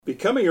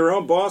Becoming your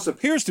own boss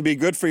appears to be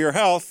good for your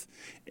health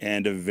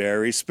and a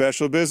very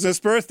special business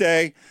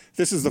birthday.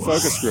 This is the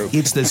Focus Group.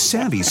 It's the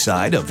savvy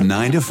side of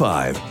 9 to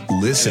 5.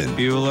 Listen.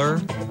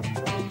 Bueller.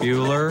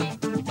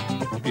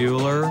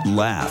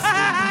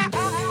 Laugh.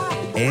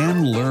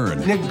 And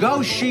learn.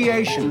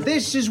 Negotiation.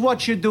 This is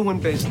what you do in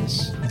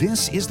business.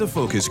 This is the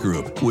Focus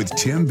Group with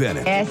Tim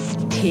Bennett.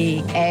 Staunch.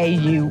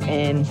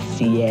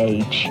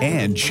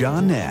 And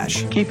John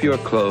Nash. Keep your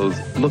clothes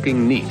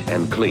looking neat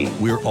and clean.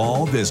 We're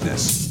all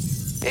business.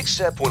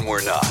 Except when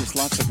we're not. There's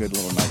lots of good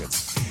little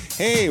nuggets.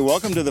 Hey,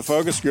 welcome to the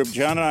Focus Group.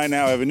 John and I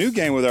now have a new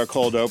game with our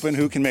cold open.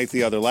 Who can make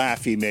the other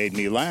laugh? He made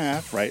me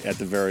laugh right at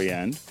the very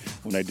end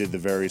when I did the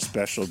very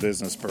special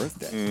business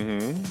birthday.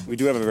 Mm-hmm. We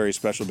do have a very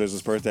special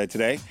business birthday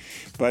today.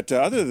 But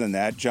other than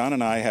that, John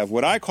and I have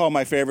what I call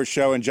my favorite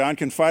show, and John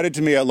confided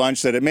to me at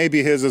lunch that it may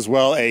be his as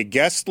well, a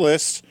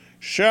guest-less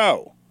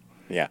show.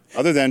 Yeah.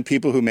 Other than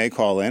people who may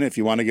call in. If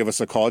you want to give us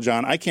a call,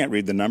 John, I can't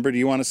read the number. Do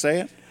you want to say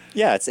it?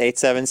 Yeah, it's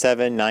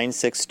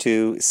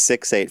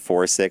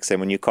 877-962-6846. And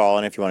when you call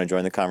in, if you want to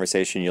join the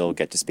conversation, you'll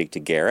get to speak to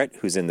Garrett,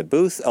 who's in the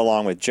booth,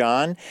 along with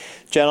John.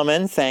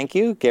 Gentlemen, thank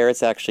you.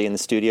 Garrett's actually in the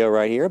studio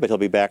right here, but he'll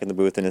be back in the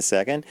booth in a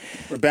second.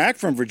 We're back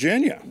from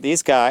Virginia.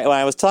 These guys, when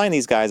I was telling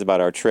these guys about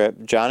our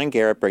trip, John and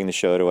Garrett bring the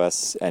show to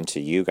us and to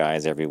you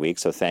guys every week.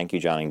 So thank you,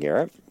 John and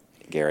Garrett.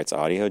 Garrett's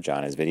audio,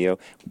 John is video.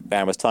 And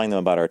I was telling them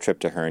about our trip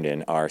to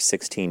Herndon, our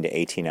 16 to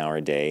 18-hour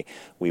day.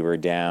 We were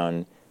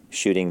down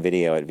shooting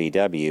video at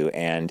VW,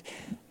 and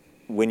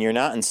when you're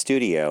not in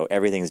studio,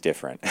 everything's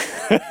different.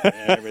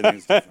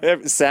 Everything's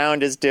different.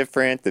 Sound is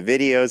different, the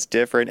video's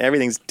different,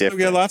 everything's different.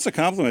 We get lots of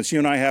compliments. You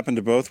and I happen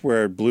to both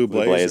wear blue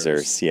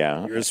blazers.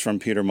 Yeah. Yours from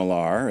Peter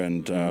Millar,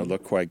 and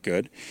look quite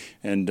good.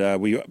 And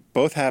we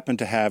both happen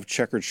to have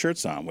checkered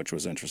shirts on, which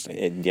was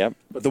interesting. Yep.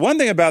 But the one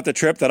thing about the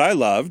trip that I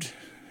loved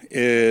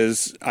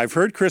is I've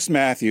heard Chris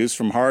Matthews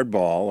from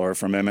Hardball or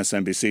from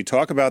MSNBC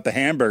talk about the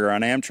hamburger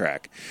on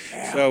Amtrak.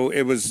 Yeah. So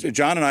it was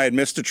John and I had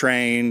missed a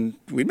train.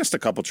 We missed a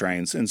couple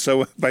trains. And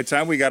so by the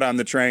time we got on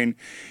the train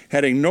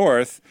heading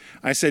north,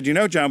 I said, you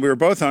know, John, we were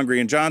both hungry,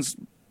 and John's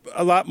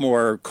a lot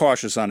more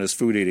cautious on his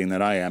food eating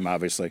than I am,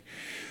 obviously.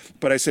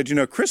 But I said, you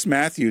know, Chris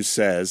Matthews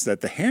says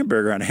that the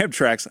hamburger on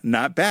Amtrak's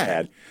not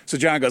bad. So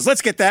John goes,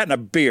 let's get that and a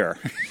beer.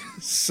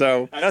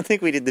 So I don't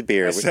think we did the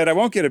beer. I said I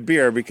won't get a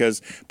beer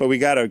but we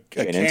got a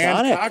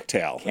canned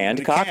cocktail.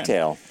 Canned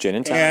cocktail, gin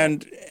and tonic.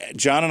 And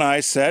John and I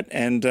sat,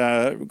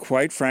 and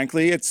quite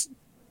frankly, it's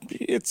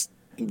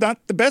not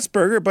the best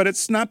burger, but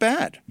it's not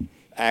bad.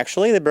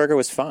 Actually, the burger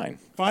was fine.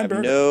 Fine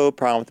burger. No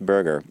problem with the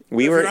burger. If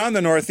you're on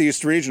the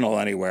Northeast Regional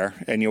anywhere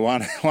and you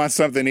want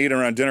something to eat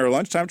around dinner or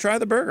lunchtime, try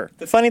the burger.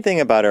 The funny thing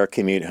about our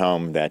commute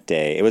home that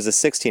day, it was a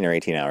 16 or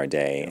 18-hour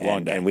day.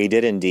 Long day. And we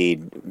did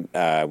indeed,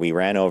 we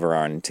ran over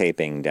on we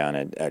down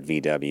at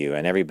VW,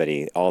 and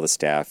everybody, all the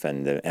staff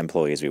and the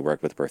employees we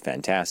worked with were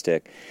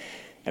fantastic.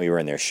 And we were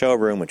in their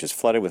showroom, which was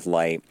flooded with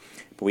light.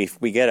 But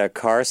we get a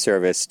car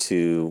service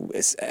to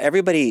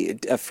everybody.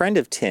 A friend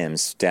of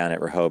Tim's down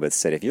at Rehoboth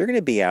said, if you're going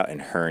to be out in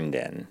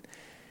Herndon,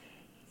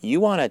 you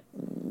want to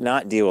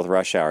not deal with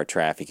rush hour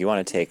traffic. You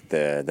want to take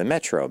the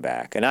metro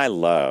back. And I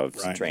love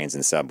trains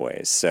and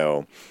subways.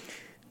 So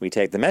we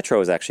take the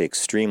metro is actually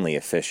extremely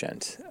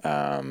efficient.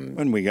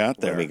 When we got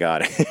there.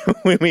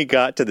 When we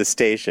got to the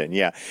station,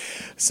 yeah.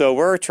 So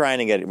we're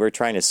trying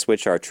to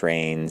switch our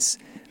trains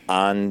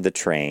on the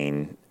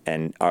train.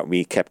 And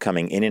we kept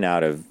coming in and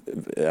out of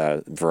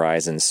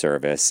Verizon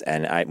service.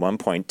 And at one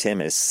point,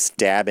 Tim is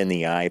stabbing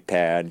the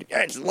iPad.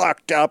 It's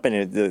locked up,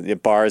 and the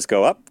bars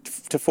go up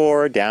to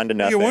 4, down to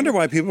nothing. You wonder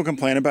why people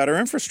complain about our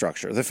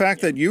infrastructure. The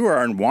fact that you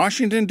are in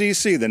Washington,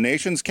 D.C., the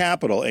nation's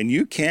capital, and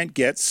you can't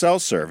get cell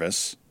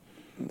service.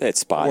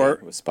 It's spotty.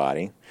 It was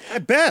spotty.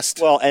 At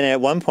best. Well, and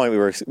at one point we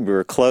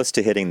were close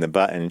to hitting the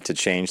button to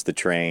change the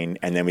train,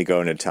 and then we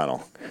go into a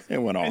tunnel. It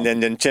went off. And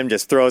then Tim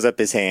just throws up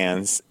his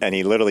hands, and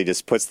he literally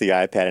just puts the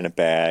iPad in a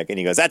bag, and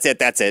he goes, that's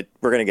it.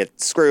 We're going to get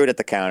screwed at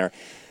the counter.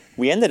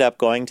 We ended up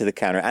going to the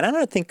counter, and I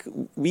don't think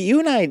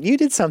you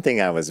did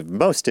something I was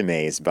most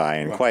amazed by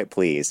and quite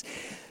pleased.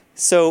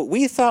 So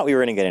we thought we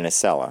were going to get in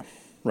Acela.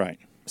 Right.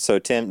 So,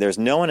 Tim, there's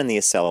no one in the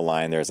Acela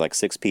line. There's like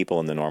 6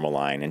 people in the normal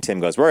line. And Tim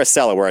goes, we're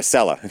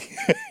Acela.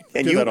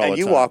 and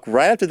you walk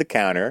right up to the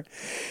counter,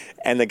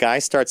 and the guy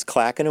starts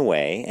clacking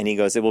away. And he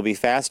goes, it will be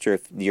faster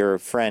if your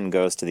friend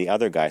goes to the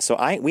other guy. So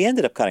we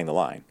ended up cutting the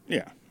line.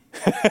 Yeah.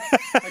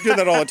 I do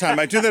that all the time.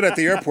 I do that at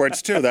the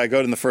airports, too, that I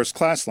go in the first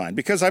class line.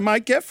 Because I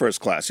might get first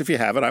class. If you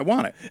have it, I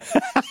want it.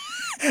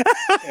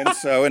 And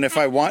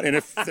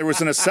if there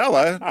was an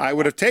Acela, I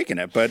would have taken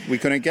it, but we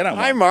couldn't get on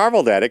one. I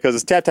marveled at it because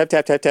it's tap, tap,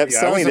 tap, tap, tap.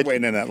 Yeah, I wasn't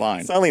waiting in that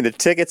line. Suddenly the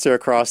tickets are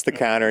across the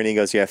counter, and he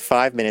goes, you have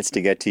 5 minutes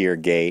to get to your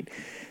gate.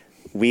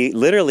 We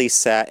literally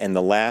sat in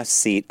the last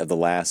seat of the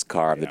last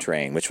car of the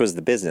train, which was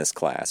the business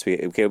class. We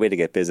had to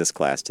get business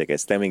class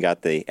tickets. Then we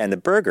got the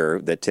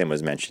burger that Tim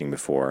was mentioning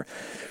before.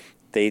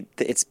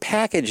 It's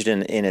packaged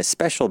in a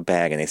special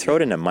bag, and they throw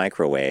it in a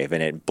microwave,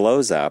 and it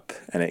blows up,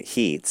 and it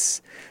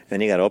heats.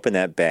 Then you got to open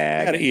that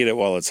bag. You got to eat it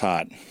while it's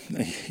hot.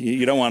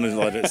 You don't want to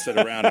let it sit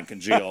around and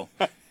congeal.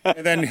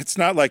 And then it's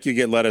not like you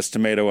get lettuce,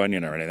 tomato,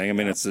 onion, or anything. I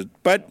mean,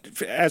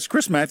 but as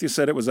Chris Matthews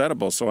said, it was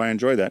edible, so I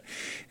enjoyed that.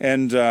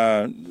 And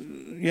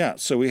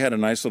so we had a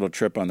nice little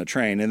trip on the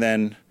train, and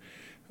then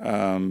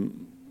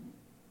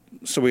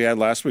so we had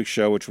last week's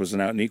show, which was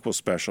an Out and Equal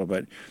special.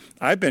 But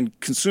I've been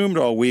consumed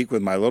all week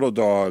with my little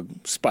dog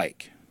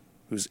Spike,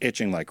 who's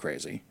itching like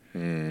crazy.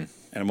 And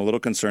I'm a little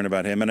concerned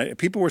about him. And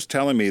people were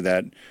telling me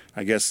that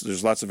I guess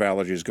there's lots of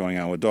allergies going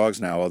on with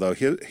dogs now, although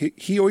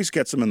he always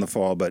gets them in the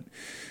fall, but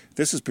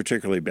this is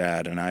particularly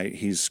bad, and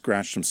he's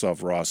scratched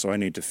himself raw, so I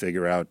need to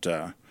figure out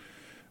a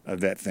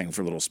vet thing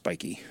for little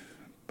Spiky.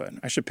 But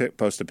I should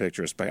post a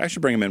picture of Spike. I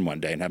should bring him in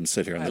one day and have him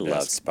sit here on the desk. I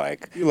love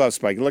Spike. You love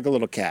Spike. You're like a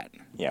little cat.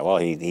 Yeah, well,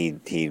 he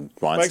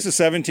wants... Spike's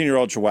a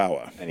 17-year-old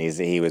Chihuahua. And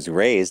he was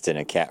raised in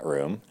a cat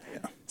room,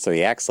 so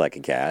he acts like a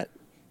cat.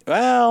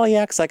 Well, he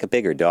acts like a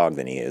bigger dog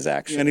than he is,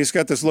 actually. And he's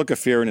got this look of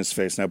fear in his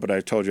face now, but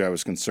I told you I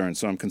was concerned.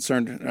 So I'm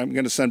concerned. I'm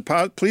going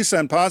to please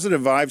send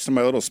positive vibes to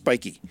my little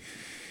Spiky.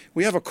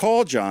 We have a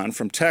call, John,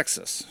 from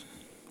Texas,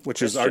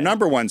 which is our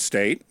number one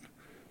state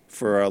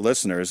for our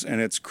listeners,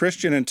 and it's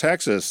Christian in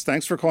Texas.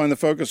 Thanks for calling the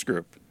focus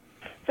group.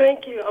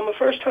 Thank you. I'm a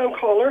first-time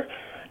caller.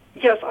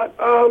 Yes, I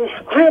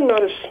am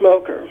not a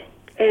smoker,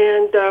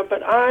 and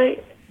but I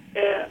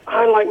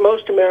like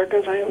most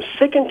Americans, I am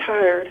sick and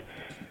tired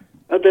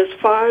of this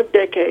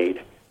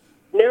 5-decade,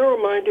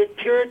 narrow-minded,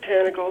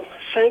 puritanical,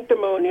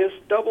 sanctimonious,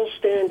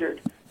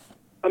 double-standard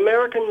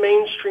American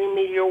mainstream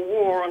media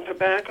war on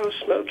tobacco,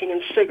 smoking,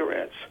 and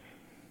cigarettes.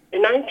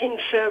 In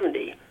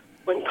 1970,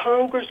 when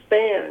Congress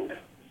banned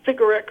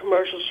cigarette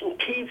commercials from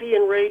TV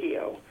and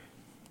radio,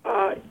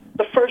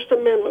 the First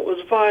Amendment was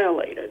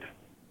violated.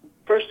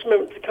 First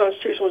Amendment to the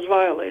Constitution was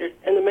violated,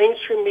 and the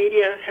mainstream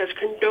media has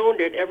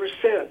condoned it ever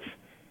since.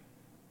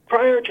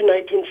 Prior to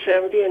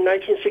 1970 and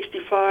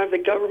 1965, the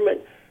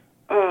government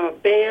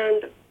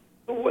banned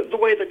the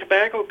way the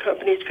tobacco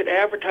companies could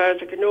advertise.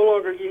 They could no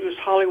longer use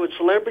Hollywood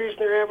celebrities in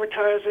their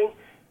advertising.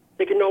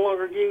 They could no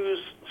longer use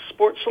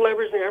sports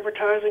celebrities in their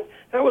advertising.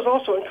 That was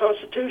also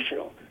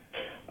unconstitutional.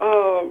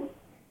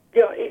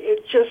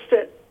 It's just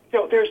that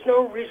there's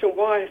no reason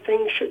why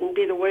things shouldn't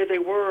be the way they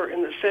were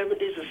in the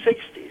 70s or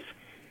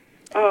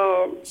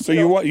 60s. So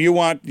you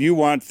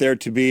want there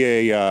to be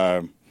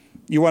a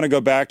you want to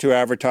go back to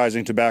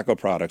advertising tobacco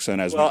products,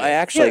 and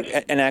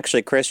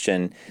actually,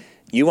 Christian,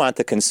 you want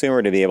the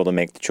consumer to be able to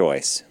make the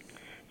choice.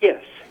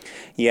 Yes.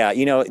 Yeah,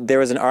 there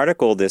was an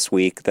article this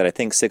week that I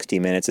think 60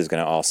 Minutes is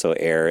going to also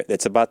air.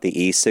 It's about the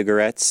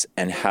e-cigarettes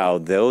and how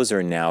those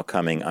are now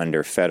coming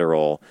under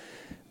federal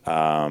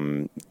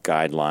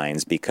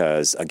guidelines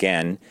because,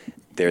 again,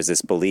 there's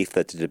this belief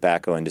that the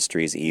tobacco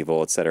industry is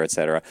evil, et cetera, et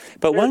cetera.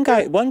 But one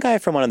guy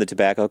from one of the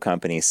tobacco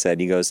companies said,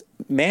 he goes,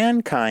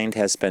 mankind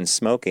has been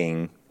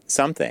smoking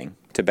something,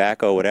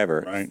 tobacco,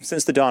 whatever,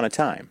 since the dawn of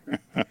time.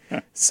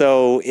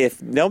 So if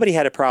nobody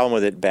had a problem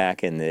with it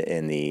back in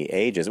the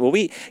ages, well,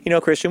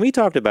 Christian, we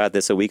talked about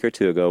this a week or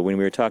two ago when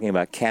we were talking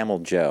about Camel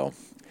Joe.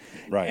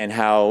 Right. And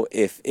how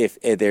if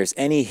there's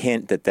any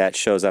hint that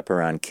shows up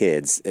around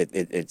kids,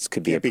 it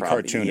could be a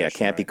problem. Cartoonish, yeah, it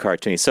can't be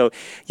cartoony. So,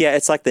 yeah,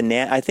 it's like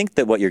I think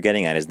that what you're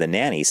getting at is the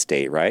nanny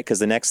state, right? Because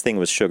the next thing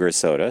was sugar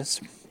sodas.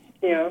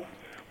 Yeah.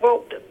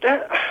 Well,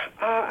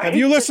 have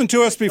you listened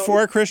to us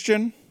before,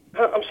 Christian?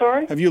 I'm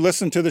sorry? Have you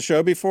listened to the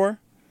show before?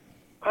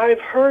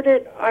 I've heard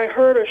it. I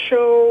heard a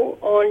show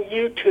on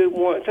YouTube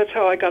once. That's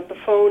how I got the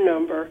phone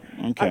number.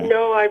 Okay.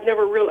 I've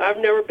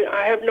never been.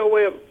 I have no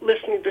way of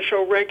listening to the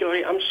show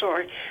regularly. I'm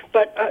sorry,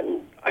 but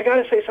I got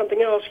to say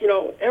something else.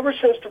 Ever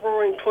since the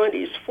Roaring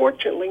 '20s,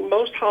 fortunately,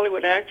 most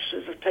Hollywood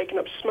actresses have taken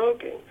up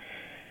smoking,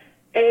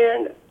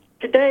 and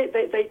today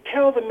they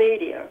tell the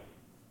media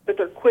that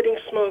they're quitting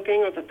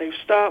smoking or that they've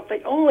stopped.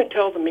 They only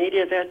tell the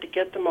media that to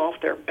get them off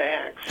their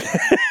backs.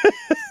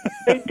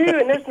 They do,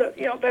 and there's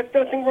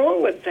nothing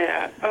wrong with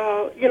that.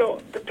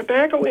 The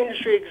tobacco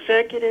industry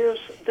executives,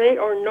 they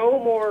are no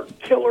more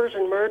killers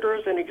and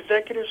murderers than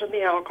executives in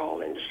the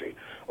alcohol industry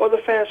or the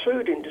fast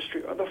food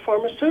industry or the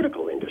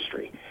pharmaceutical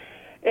industry.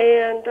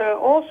 And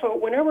also,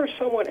 whenever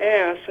someone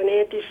asks an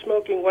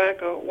anti-smoking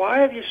wacko,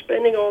 why are you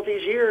spending all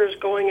these years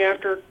going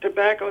after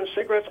tobacco and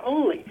cigarettes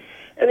only?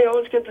 And they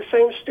always get the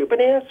same stupid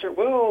answer.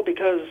 Well,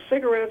 because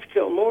cigarettes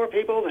kill more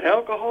people than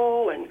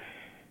alcohol and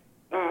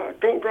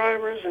drunk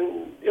drivers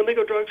and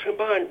illegal drugs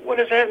combined. What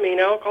does that mean?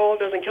 Alcohol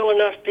doesn't kill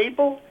enough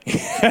people?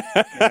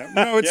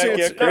 No,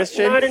 it's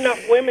Christian. Not enough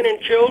women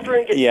and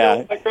children get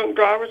killed by drunk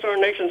drivers on our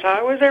nation's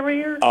highways every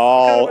year?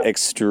 All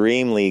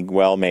extremely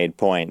well-made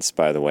points,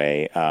 by the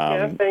way.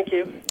 Thank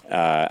you.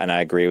 And I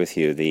agree with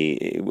you.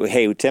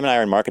 Hey, Tim and I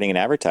are in marketing and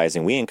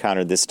advertising. We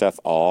encountered this stuff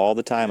all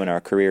the time in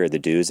our career, the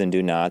do's and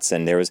do nots.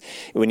 And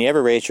when you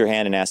ever raised your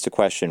hand and asked a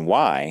question,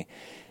 why,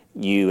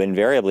 you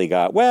invariably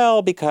got,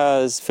 well,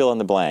 because fill in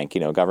the blank,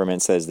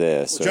 government says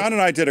this. Well, John and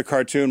I did a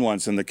cartoon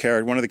once, and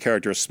one of the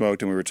characters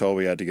smoked, and we were told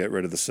we had to get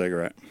rid of the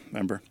cigarette.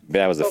 Remember?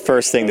 That was the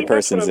first thing the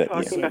person said.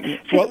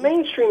 The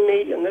mainstream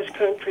media in this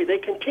country, they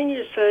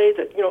continue to say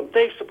that,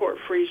 they support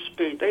free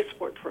speech, they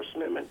support the First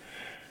Amendment.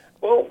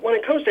 Well, when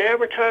it comes to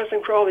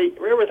advertising for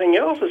everything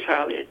else is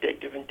highly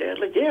addictive and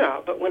deadly, yeah.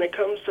 But when it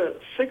comes to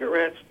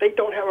cigarettes, they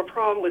don't have a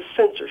problem with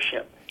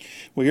censorship.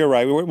 Well, you're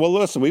right. Well,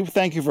 listen, we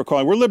thank you for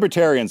calling. We're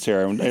libertarians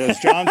here. And as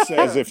John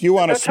says, if you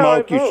want to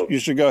smoke, you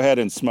should go ahead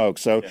and smoke.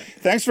 So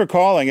thanks for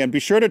calling, and be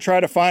sure to try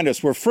to find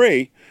us. We're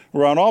free.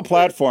 We're on all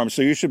platforms,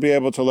 so you should be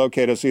able to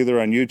locate us either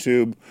on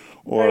YouTube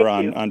or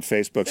on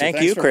Facebook. So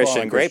Thank you,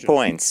 Christian. Great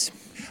points.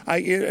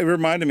 It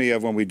reminded me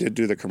of when we did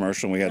do the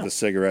commercial and we had the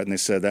cigarette, and they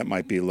said that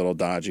might be a little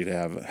dodgy to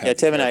have. Yeah,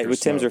 Tim and I, what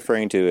Tim's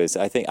referring to is,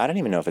 I don't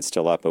even know if it's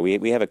still up, but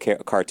we have a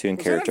cartoon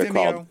character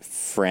called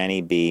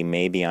Franny B,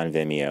 maybe on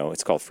Vimeo.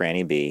 It's called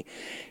Franny B.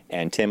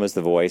 And Tim was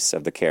the voice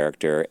of the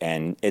character,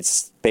 and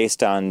it's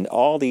based on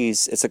all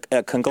these. It's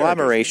a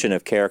conglomeration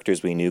of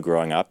characters we knew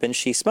growing up, and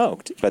she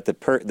smoked. But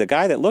the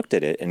guy that looked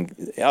at it and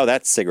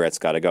that cigarette's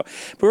got to go.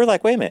 But we were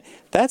like, wait a minute,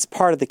 that's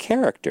part of the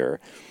character.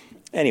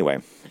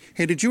 Anyway.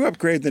 Hey, did you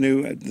upgrade the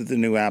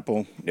new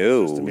Apple?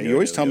 No. You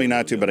always tell me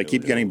not to, but I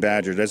keep getting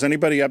badgered. Has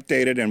anybody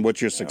updated, and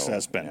what's your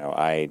success been? No,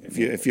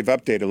 if you've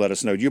updated, let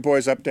us know. Do you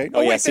boys update?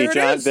 Oh, yeah, see,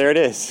 John, there it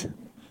is.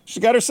 She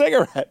got her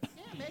cigarette.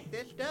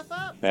 This stuff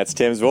up. That's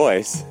Tim's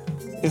voice.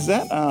 Is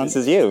that on? This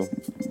is you.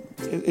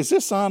 Is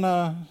this on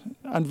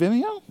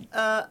Vimeo?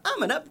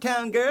 I'm an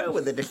uptown girl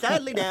with a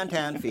decidedly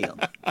downtown feel.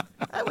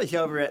 I was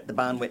over at the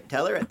Bonwit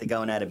Teller at the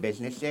Going Out of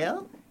Business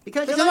sale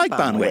because I like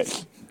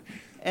Bonwit.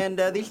 And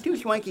these two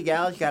swanky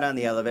gals got on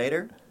the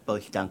elevator,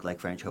 both stunk like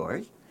French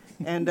whores.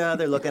 And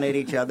they're looking at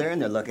each other,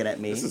 and they're looking at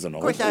me. This is an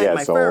old. Of course, I had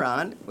my fur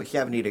on. It was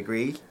 70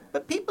 degrees.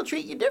 But people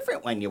treat you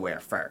different when you wear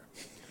fur.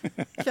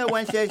 So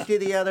one says to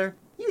the other,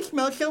 "You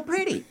smell so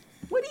pretty.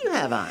 What do you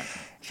have on?"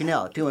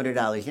 "Chanel,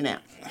 $200 an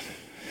ounce."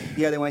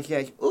 The other one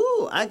says,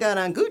 "Ooh, I got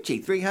on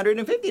Gucci,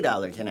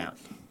 $350 an ounce."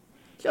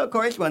 So, of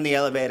course, when the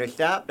elevator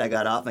stopped, I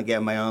got off and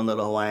gave my own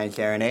little Hawaiian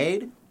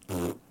serenade.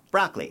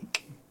 Broccoli,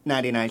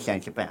 99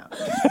 cents a pound.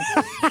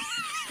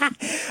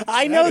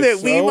 I know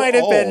that we might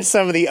have been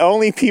some of the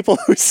only people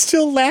who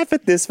still laugh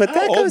at this, but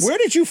that goes... Where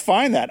did you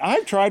find that?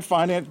 I've tried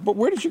finding it, but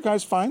where did you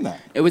guys find that?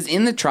 It was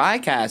in the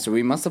TriCaster.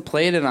 We must have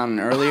played it on an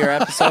earlier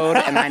episode,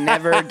 and I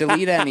never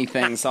delete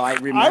anything, so I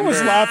remember. I was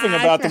laughing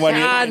about the one.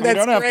 You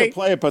don't have to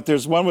play it, but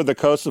there's one with the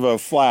Kosovo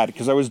flat,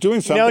 because I was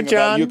doing something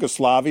about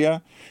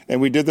Yugoslavia,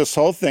 and we did this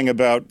whole thing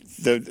about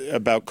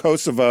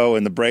Kosovo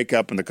and the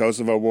breakup and the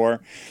Kosovo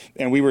War,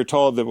 and we were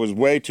told that it was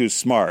way too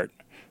smart.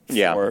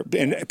 Yeah,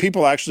 and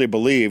people actually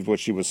believed what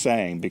she was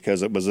saying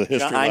because it was a history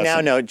lesson. I now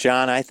know,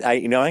 John. What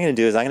I'm going to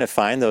do is I'm going to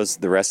find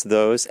the rest of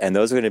those, and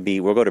those are going to be.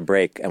 We'll go to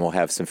break, and we'll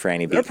have some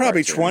Franny B. They're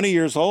probably 20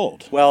 years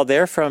old. Well,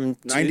 they're from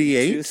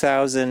 98,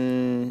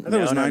 2000. I thought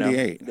it was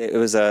 98.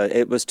 No.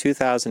 It was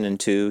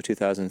 2002,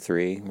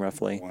 2003,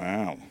 roughly.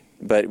 Wow.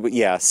 But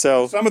yeah,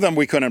 so some of them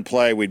we couldn't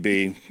play. We'd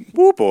be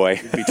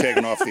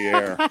taken off the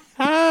air.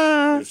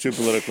 It was too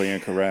politically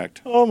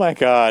incorrect. Oh my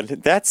God, So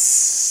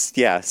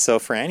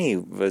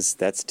Franny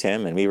that's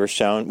Tim, and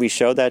we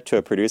showed that to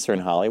a producer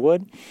in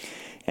Hollywood,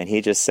 and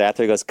he just sat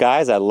there. He goes,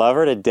 "Guys, I love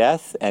her to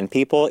death, and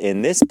people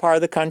in this part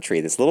of the country,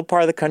 this little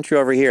part of the country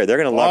over here, they're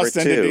going to love her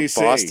too."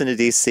 Boston to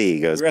DC. He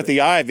goes, "We were at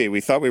the Ivy.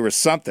 We thought we were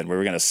something. We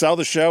were going to sell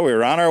the show. We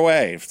were on our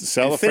way to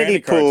sell Infinity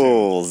the Franny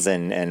pools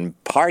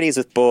and parties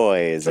with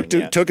boys."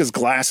 Took his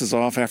glasses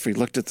off after he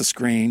looked at the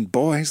screen.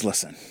 Boys,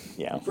 listen.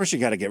 Yeah. First, you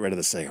got to get rid of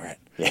the cigarette.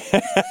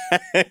 Yeah.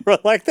 We're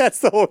like, that's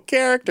the whole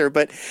character,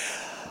 but.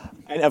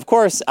 And of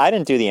course, I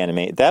didn't do the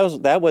animation.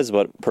 That was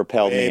what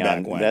propelled me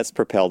on. That's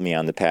propelled me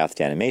on the path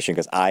to animation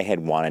because I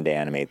had wanted to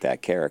animate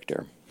that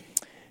character.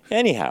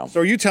 Anyhow, so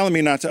are you telling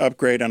me not to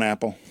upgrade on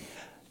Apple?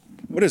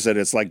 What is it?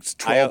 It's like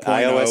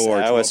 12.0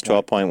 or iOS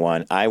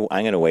 12.1. I'm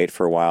going to wait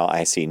for a while.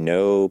 I see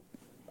no.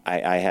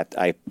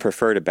 I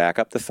prefer to back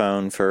up the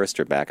phone first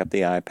or back up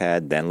the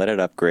iPad, then let it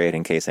upgrade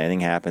in case anything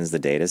happens. The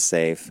data's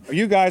safe. Are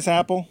you guys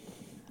Apple?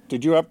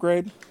 Did you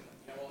upgrade?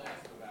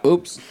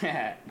 Oops.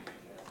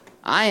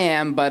 I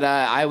am, but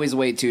I always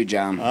wait too,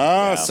 John.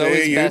 Oh, so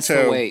it's best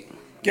to wait.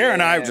 Gary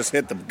and I just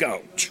hit the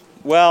go.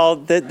 Well,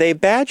 they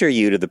badger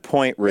you to the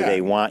point where they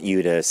want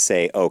you to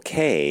say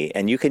okay,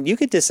 and you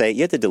could just say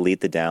you have to delete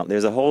the down.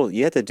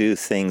 You have to do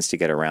things to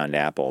get around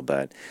Apple,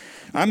 but.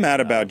 I'm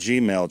mad about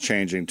Gmail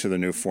changing to the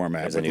new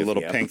format with the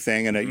little pink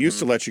thing, and it used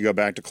to let you go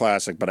back to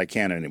Classic, but I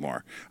can't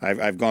anymore.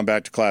 I've gone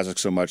back to Classic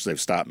so much they've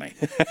stopped me,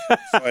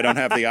 so I don't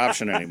have the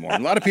option anymore.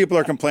 And a lot of people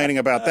are complaining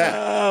about that.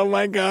 Oh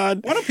my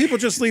God! Why don't people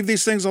just leave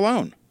these things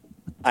alone?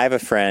 I have a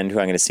friend who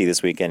I'm going to see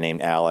this weekend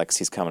named Alex.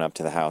 He's coming up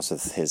to the house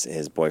with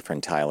his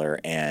boyfriend Tyler,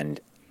 and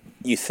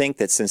you think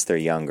that since they're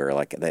younger,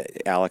 like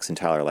Alex and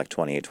Tyler are like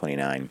 28,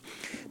 29.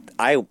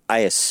 I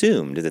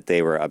assumed that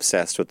they were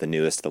obsessed with the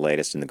newest, the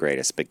latest, and the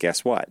greatest. But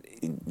guess what?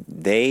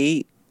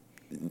 Their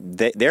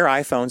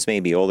iPhones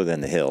may be older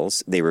than the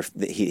hills.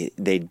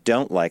 They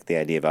don't like the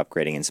idea of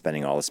upgrading and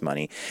spending all this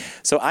money.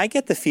 So I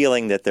get the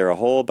feeling that there are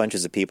whole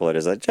bunches of people that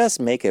is like,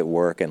 just make it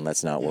work and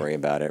let's not worry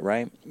about it,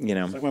 right? You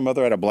know, it's like my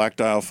mother had a black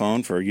dial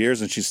phone for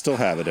years, and she still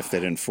have it if they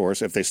didn't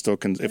force. If they still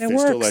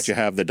let you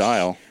have the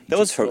dial.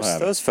 Those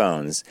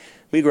phones.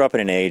 We grew up in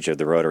an age of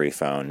the rotary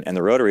phone, and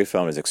the rotary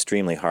phone was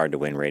extremely hard to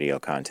win radio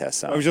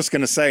contests on. I was just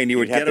going to say, and you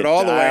would You'd have get it to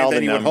all the way, dial and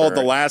then the you would hold the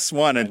number. last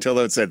one until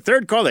it said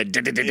third call.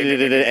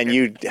 and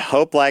you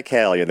hope like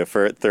hell you're the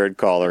third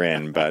caller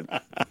in,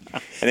 and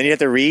then you have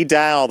to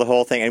redial the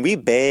whole thing. And we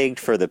begged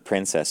for the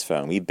Princess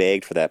phone. We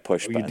begged for that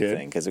push button did?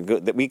 thing because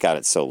we got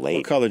it so late.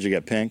 What color did you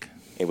get? Pink?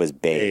 It was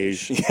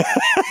beige.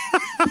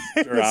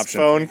 This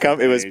phone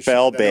it was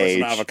Bell There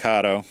beige. was an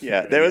avocado.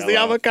 Yeah, there was the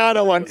Yellow.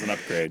 avocado one. It was an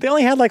upgrade. They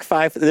only had like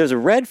 5. There was a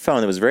red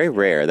phone that was very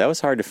rare. That was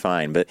hard to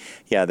find. But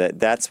yeah,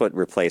 that's what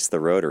replaced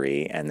the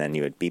rotary. And then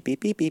you would beep,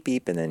 beep, beep, beep,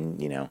 beep. And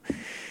then,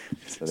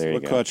 so there you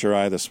What go. caught your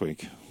eye this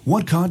week?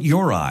 What caught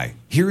your eye?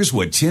 Here's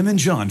what Tim and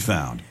John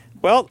found.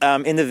 Well,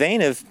 in the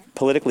vein of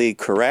politically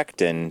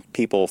correct and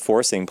people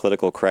forcing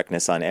political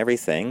correctness on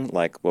everything,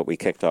 like what we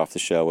kicked off the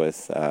show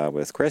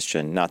with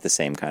Christian, not the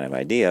same kind of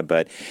idea,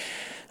 but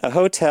a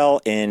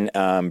hotel in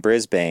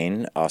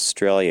Brisbane,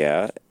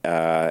 Australia,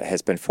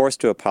 has been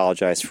forced to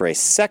apologize for a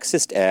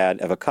sexist ad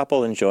of a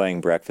couple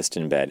enjoying breakfast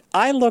in bed.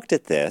 I looked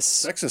at this.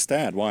 Sexist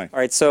ad. Why? All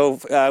right,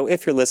 so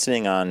if you're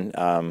listening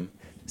on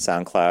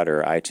SoundCloud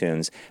or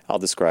iTunes, I'll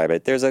describe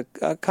it. There's a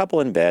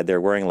couple in bed.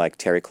 They're wearing like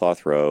terry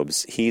cloth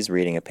robes. He's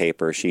reading a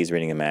paper. She's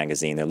reading a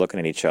magazine. They're looking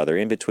at each other.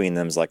 In between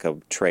them's like a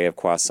tray of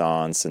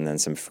croissants and then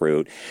some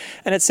fruit.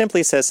 And it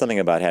simply says something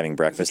about having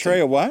breakfast. A tray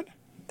of what?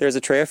 There's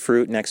a tray of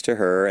fruit next to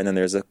her, and then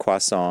there's a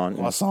croissant.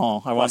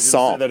 Croissant. I want you to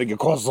Croissant. say that again.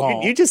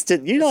 Croissant. You just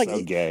did. You're like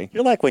so gay.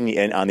 You're like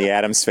when on the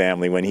Addams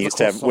Family when he used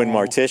to have when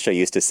Morticia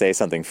used to say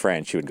something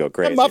French, he would go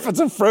crazy. Muffins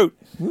and fruit.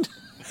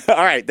 All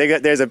right,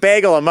 there's a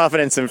bagel, a muffin,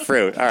 and some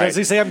fruit. All right. Does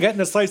he say I'm getting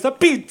a slice of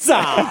pizza?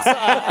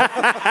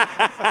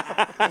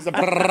 It's a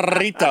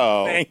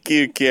burrito. Thank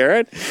you,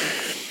 Garrett.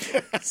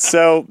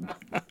 So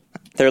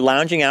they're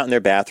lounging out in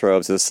their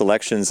bathrobes with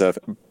selections of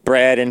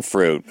bread and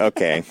fruit.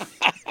 Okay.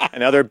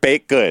 And other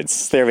baked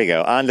goods. There we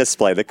go. On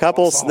display. The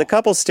couple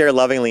stare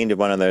lovingly into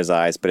one another's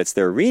eyes, but it's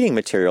their reading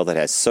material that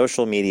has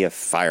social media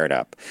fired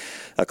up.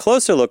 A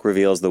closer look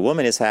reveals the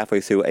woman is halfway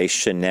through a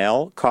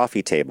Chanel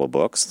coffee table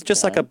book,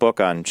 just like a book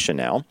on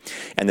Chanel,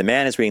 and the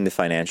man is reading the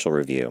Financial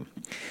Review.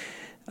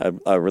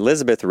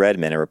 Elizabeth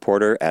Redmond, a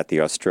reporter at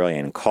The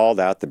Australian, called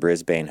out the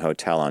Brisbane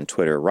hotel on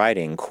Twitter,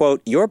 writing,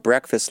 quote, "Your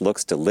breakfast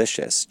looks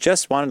delicious.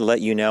 Just wanted to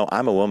let you know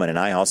I'm a woman and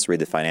I also read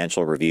the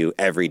Financial Review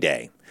every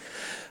day."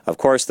 Of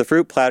course, the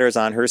fruit platter is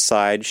on her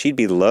side. She'd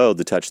be loath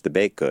to touch the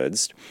baked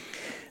goods.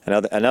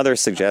 Another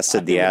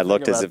suggested the ad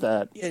looked as if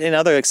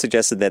another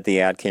suggested that the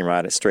ad came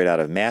straight out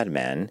of Mad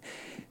Men.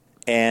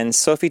 And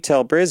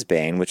Sofitel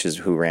Brisbane, which is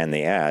who ran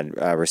the ad,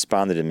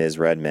 responded to Ms.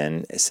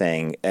 Redmond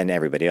saying, and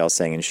everybody else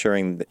saying,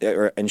 ensuring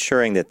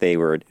that they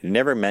were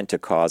never meant to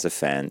cause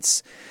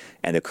offense.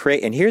 And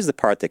and here's the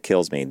part that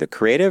kills me: the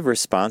creative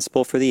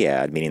responsible for the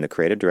ad, meaning the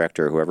creative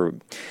director, whoever,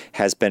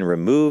 has been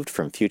removed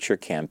from future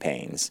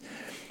campaigns.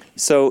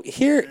 So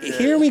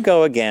here we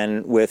go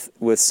again with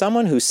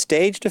someone who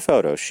staged a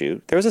photo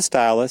shoot. There was a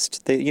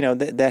stylist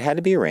that had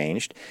to be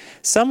arranged.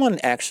 Someone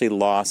actually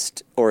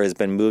lost or has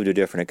been moved to a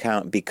different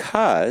account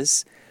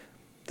because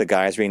the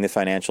guy's reading the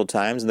Financial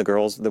Times and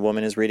the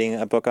woman is reading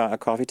a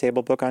coffee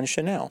table book on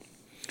Chanel.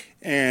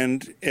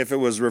 And if it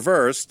was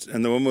reversed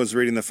and the woman was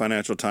reading the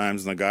Financial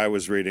Times and the guy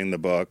was reading the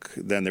book,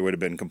 then there would have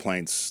been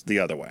complaints the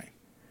other way.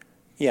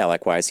 Yeah,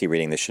 like why is he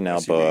reading the Chanel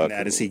book?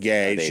 Is he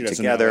gay? Are they She doesn't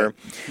together.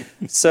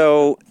 know.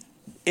 So,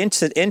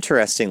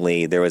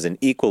 interestingly, there was an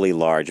equally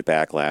large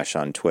backlash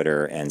on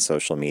Twitter and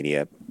social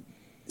media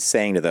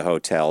saying to the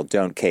hotel,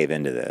 "Don't cave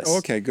into this." Oh,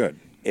 okay, good.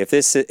 If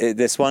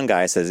this one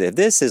guy says, if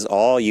this is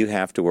all you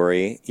have to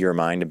worry your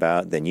mind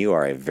about, then you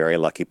are a very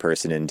lucky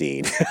person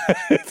indeed.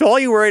 If all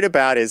you're worried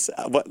about is,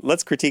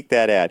 let's critique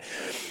that ad.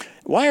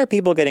 Why are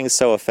people getting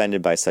so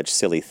offended by such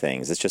silly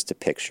things? It's just a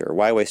picture.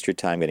 Why waste your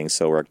time getting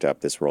so worked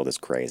up? This world is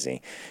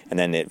crazy. And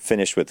then it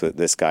finished with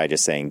this guy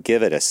just saying,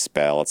 give it a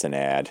spell. It's an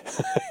ad.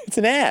 It's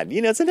an ad.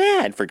 It's an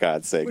ad, for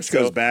God's sake. Which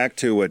goes back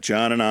to what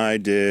John and I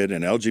did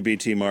in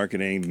LGBT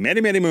marketing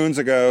many, many moons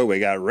ago. We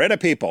got rid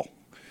of people.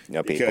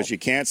 No people. Because you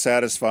can't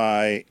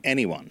satisfy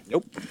anyone.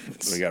 Nope.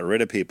 We got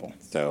rid of people.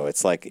 So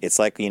it's like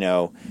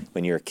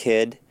when you're a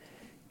kid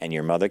and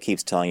your mother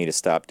keeps telling you to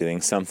stop doing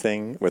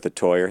something with a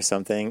toy or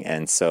something,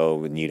 and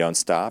so you don't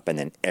stop, and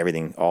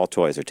then all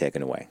toys are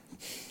taken away.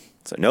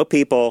 So no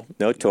people,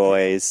 no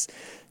toys,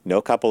 no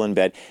couple in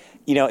bed.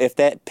 If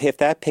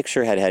that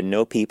picture had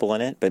no people in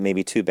it, but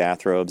maybe 2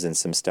 bathrobes and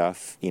some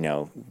stuff,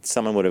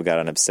 someone would have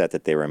gotten upset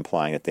that they were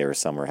implying that they were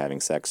somewhere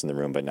having sex in the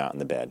room, but not in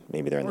the bed.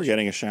 Maybe they're in the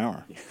getting a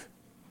shower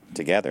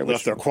together.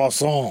 Left their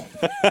croissant.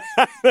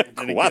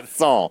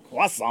 Croissant.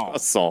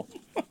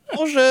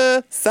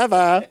 Bonjour, ça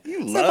va?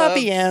 Ça va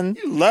bien?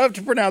 You love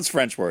to pronounce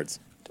French words.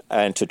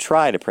 And to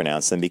try to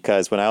pronounce them,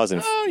 because when I was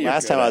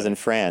last time I was at in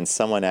France,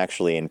 someone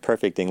actually in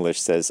perfect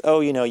English says,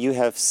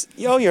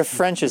 your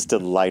French is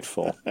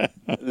delightful.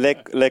 What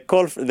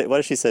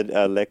did she said?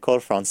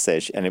 L'école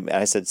française. And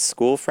I said,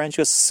 school French? She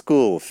goes,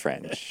 school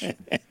French.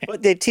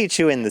 What they teach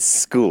you in the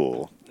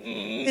school.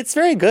 It's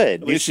very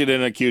good. At least she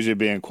didn't accuse you of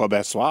being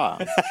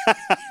Quebecois.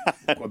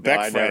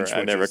 Quebec French.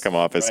 I never come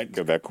off as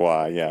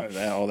Quebecois,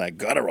 yeah. All that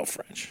guttural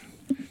French.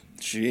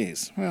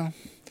 Jeez. Well,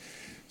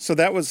 so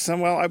that was some.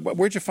 Well,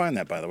 where'd you find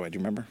that, by the way? Do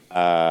you remember?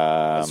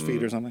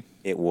 BuzzFeed or something?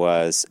 It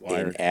was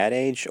Wired. in Ad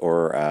Age,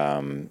 or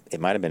it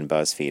might have been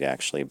BuzzFeed,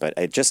 actually. But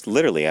I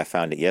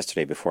found it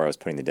yesterday before I was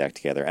putting the deck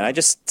together. And I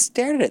just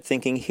stared at it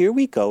thinking, here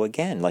we go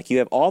again. Like, you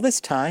have all this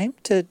time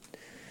to...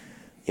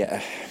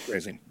 Yeah.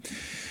 Crazy.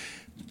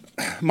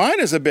 Mine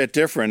is a bit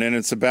different, and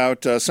it's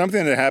about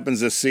something that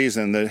happens this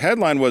season. The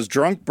headline was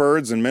Drunk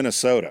Birds in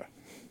Minnesota.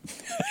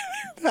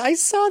 I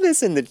saw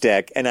this in the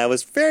deck, and I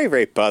was very,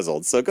 very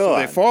puzzled. So go on.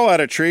 They fall out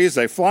of trees,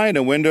 they fly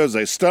into windows,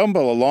 they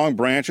stumble along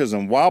branches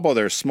and wobble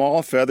their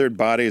small feathered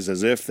bodies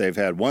as if they've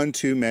had one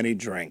too many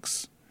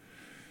drinks.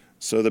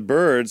 So the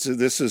birds,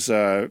 this is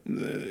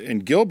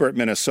in Gilbert,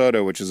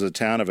 Minnesota, which is a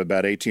town of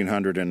about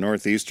 1,800 in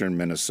northeastern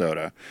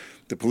Minnesota.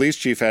 The police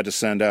chief had to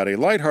send out a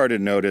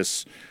lighthearted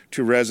notice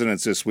to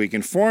residents this week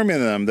informing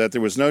them that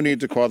there was no need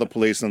to call the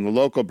police on the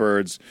local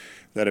birds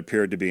that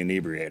appeared to be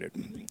inebriated.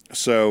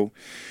 So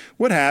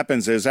what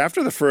happens is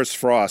after the first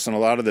frost on a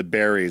lot of the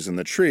berries in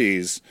the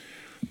trees,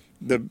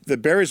 the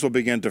berries will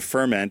begin to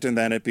ferment, and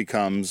then it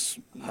becomes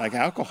like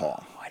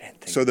alcohol.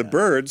 So the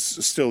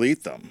birds still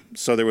eat them.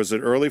 So there was an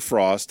early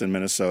frost in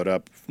Minnesota,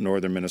 up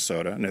northern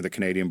Minnesota, near the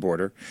Canadian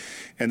border,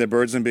 and the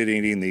birds have been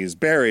eating these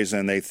berries,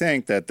 and they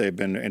think that they've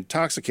been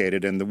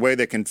intoxicated. And the way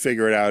they can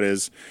figure it out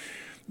is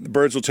the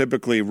birds will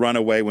typically run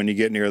away when you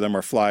get near them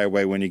or fly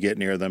away when you get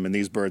near them, and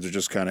these birds are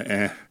just kind of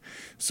eh.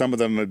 Some of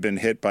them have been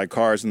hit by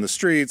cars in the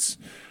streets.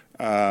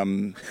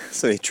 So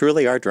they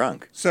truly are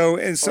drunk. So,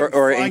 and so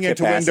or flying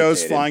into windows,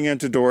 incapacitated. flying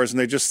into doors, and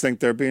they just think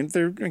they're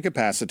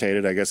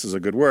incapacitated, I guess is a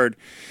good word.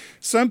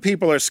 Some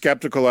people are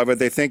skeptical of it.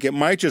 They think it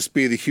might just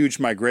be the huge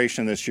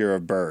migration this year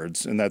of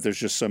birds, and that there's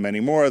just so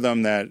many more of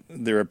them that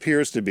there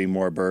appears to be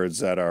more birds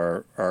that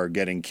are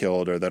getting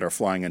killed or that are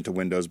flying into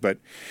windows. But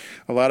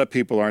a lot of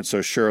people aren't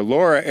so sure.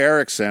 Laura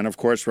Erickson, of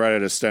course, right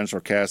at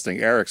Stencil Casting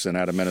Erickson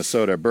out of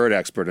Minnesota, a bird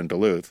expert in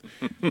Duluth.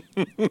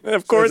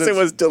 Of course it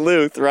was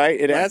Duluth, right?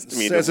 It has to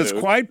be Says Duluth.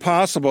 it's quite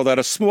possible that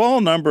a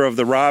small number of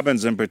the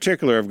robins in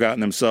particular have gotten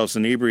themselves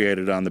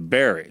inebriated on the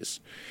berries,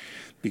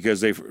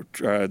 because they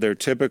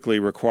typically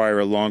require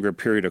a longer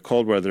period of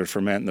cold weather to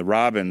ferment, and the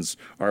robins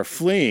are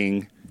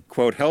fleeing,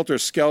 quote,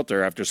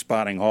 helter-skelter after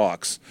spotting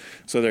hawks.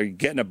 So they're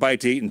getting a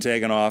bite to eat and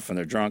taking off, and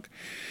they're drunk.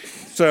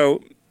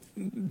 So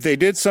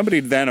somebody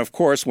then, of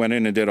course, went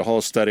in and did a whole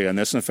study on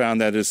this and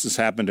found that this has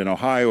happened in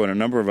Ohio and a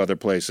number of other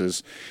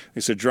places. They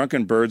said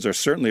drunken birds are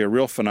certainly a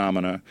real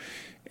phenomena,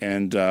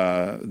 and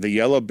the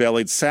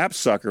yellow-bellied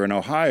sapsucker in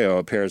Ohio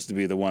appears to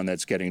be the one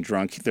that's getting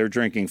drunk. They're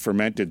drinking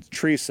fermented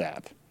tree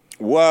sap.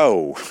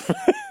 Whoa.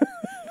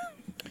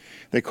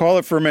 They call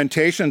it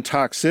fermentation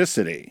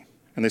toxicity.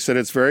 And they said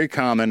it's very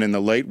common in the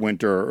late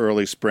winter or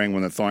early spring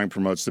when the thawing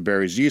promotes the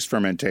berry's yeast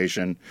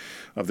fermentation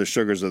of the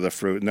sugars of the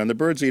fruit. And then the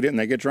birds eat it and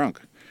they get drunk.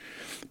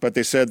 But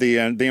they said the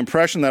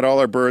impression that all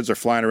our birds are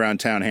flying around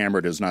town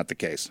hammered is not the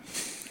case.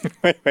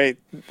 Wait.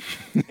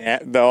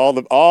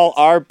 All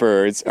our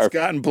birds are... It's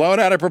gotten blown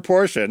out of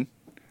proportion,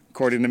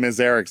 according to Ms.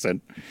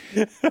 Erickson.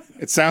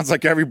 It sounds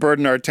like every bird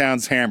in our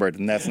town's hammered,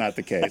 and that's not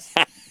the case.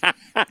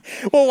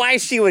 Well, why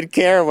she would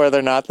care whether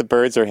or not the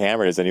birds are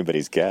hammered is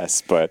anybody's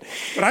guess. But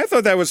I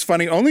thought that was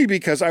funny only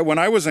because when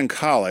I was in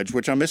college,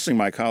 which I'm missing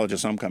my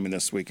college's homecoming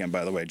this weekend,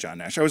 by the way, John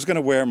Nash, I was going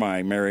to wear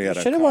my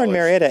Marietta. Should have worn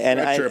Marietta,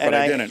 but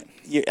I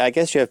didn't. I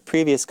guess you have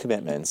previous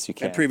commitments. You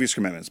can't. Previous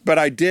commitments. But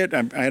I did.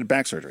 I had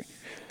back surgery.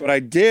 But I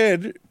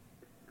did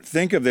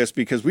think of this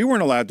because we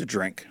weren't allowed to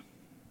drink.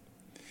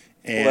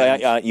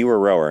 And you were a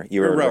rower.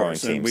 You were a rowing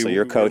rowers, team. so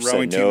your coach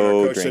said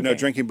no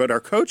drinking. But our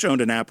coach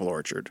owned an apple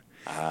orchard.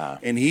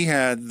 And he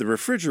had the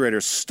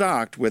refrigerator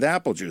stocked with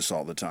apple juice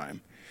all the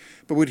time.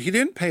 But what he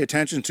didn't pay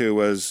attention to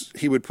was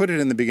he would put it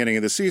in the beginning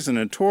of the season,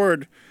 and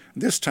toward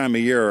this time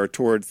of year or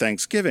toward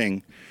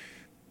Thanksgiving,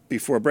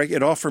 before break,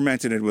 it all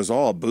fermented. It was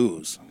all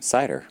booze.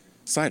 Cider.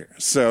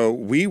 So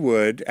we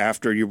would,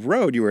 after you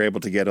rode, you were able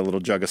to get a little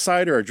jug of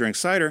cider or drink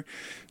cider.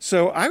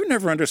 So I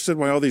never understood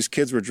why all these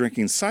kids were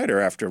drinking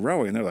cider after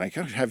rowing. They're like,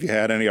 have you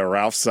had any of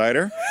Ralph's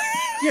cider?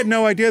 You had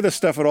no idea this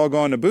stuff had all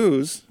gone to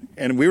booze,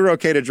 and we were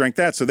okay to drink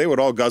that. So they would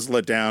all guzzle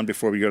it down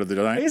before we go to the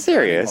dining hall. Are you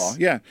serious?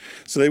 Yeah.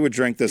 So they would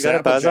drink this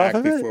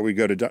Applejack before we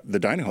go to the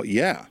dining hall.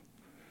 Yeah.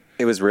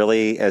 It was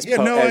really as He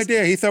had no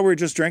idea. He thought we were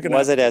just drinking.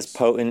 Was it as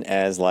potent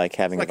as like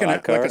having a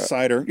vodka? Like a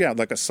cider. Yeah,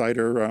 like a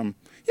cider.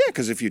 Yeah,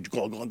 because if you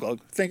glug,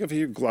 think if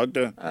you glugged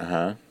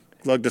a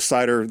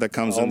cider that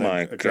comes in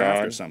a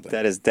draft or something.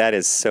 That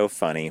is so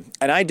funny.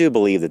 And I do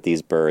believe that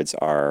these birds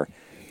are,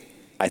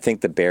 I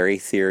think the berry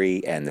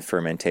theory and the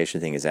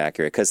fermentation thing is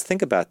accurate. Because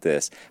think about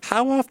this.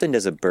 How often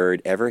does a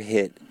bird ever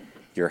hit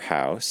your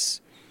house?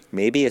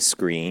 Maybe a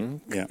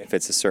screen, if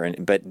it's a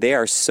certain, but they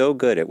are so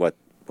good at what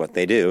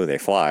they do, they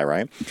fly,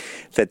 right?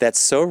 That's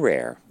so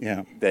rare.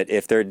 Yeah. That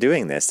if they're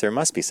doing this, there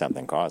must be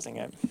something causing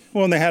it.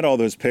 Well, and they had all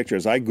those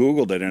pictures. I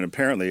Googled it, and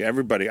apparently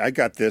everybody, I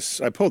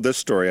pulled this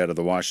story out of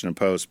the Washington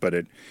Post, but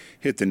it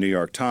hit the New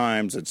York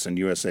Times. It's in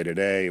USA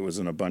Today. It was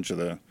in a bunch of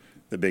the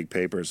big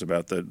papers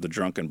about the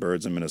drunken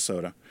birds in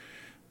Minnesota.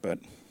 But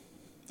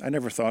I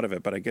never thought of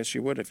it, but I guess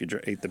you would if you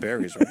ate the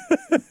berries, right?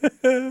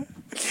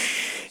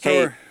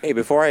 Hey,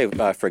 before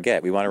I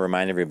forget, we want to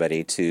remind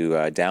everybody to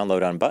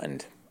download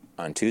Unbuttoned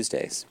on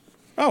Tuesdays.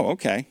 Oh,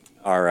 okay.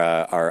 Our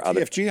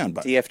other TFG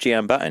Unbuttoned. TFG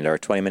Unbuttoned, our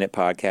 20-minute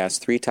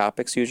podcast, 3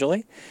 topics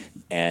usually,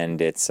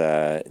 and it's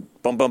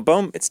boom, boom,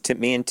 boom. It's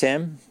me and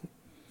Tim.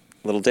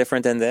 A little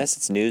different than this.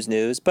 It's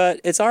news,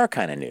 but it's our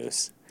kind of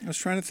news. I was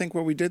trying to think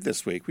what we did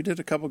this week. We did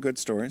a couple good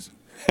stories.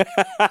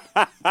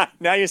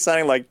 Now you're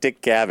sounding like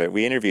Dick Cavett.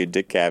 We interviewed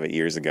Dick Cavett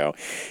years ago,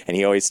 and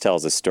he always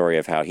tells a story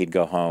of how he'd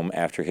go home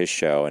after his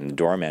show, and the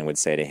doorman would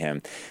say to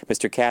him,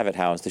 "Mr. Cavett,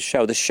 how's the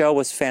show?" "The show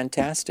was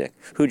fantastic."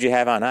 "Who'd you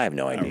have on?" "I have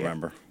no idea." I don't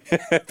remember.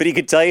 But he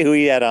could tell you who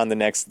he had on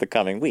the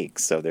coming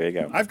weeks. So there you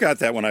go. I've got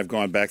that when I've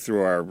gone back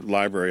through our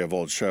library of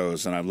old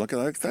shows, and I'm looking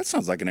like, that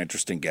sounds like an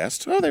interesting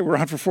guest. Oh, they were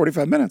on for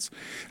 45 minutes.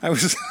 I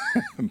was,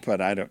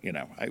 but I don't,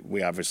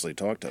 we obviously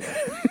talked to them.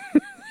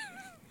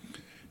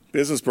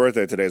 Business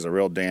birthday today is a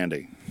real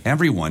dandy.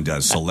 Everyone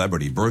does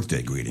celebrity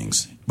birthday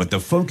greetings, but the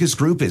Focus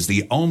Group is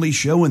the only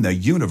show in the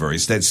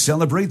universe that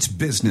celebrates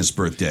business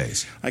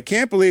birthdays. I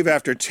can't believe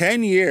after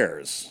 10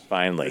 years,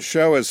 finally, the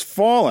show has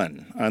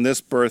fallen on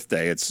this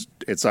birthday. It's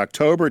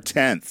October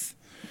 10th.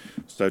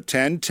 So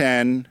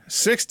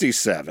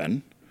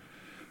 10/10/67.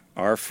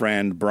 Our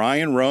friend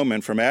Brian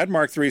Roman from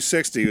AdMark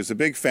 360, who's a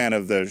big fan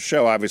of the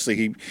show.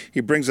 Obviously,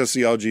 he brings us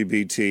the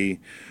LGBT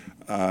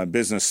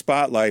business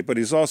spotlight, but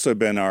he's also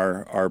been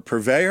our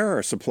purveyor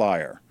or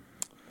supplier.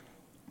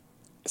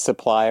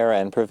 Supplier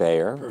and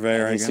purveyor.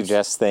 Purveyor, he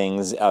suggests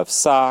things of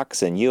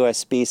socks and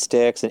USB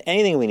sticks and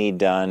anything we need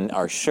done.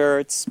 Our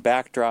shirts,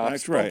 backdrops,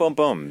 That's right. boom,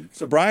 boom, boom.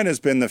 So Brian has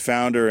been the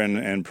founder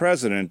and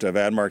president of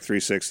AdMark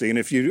 360, and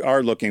if you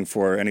are looking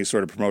for any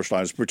sort of promotional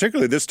items,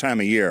 particularly this time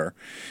of year,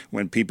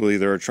 when people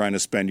either are trying to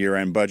spend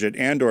year-end budget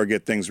and or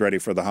get things ready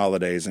for the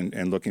holidays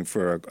and looking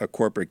for a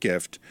corporate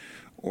gift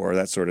or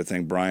that sort of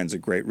thing, Brian's a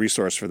great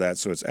resource for that.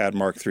 So it's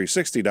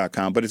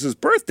admark360.com. But it's his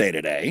birthday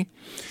today,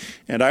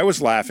 and I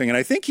was laughing, and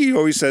I think he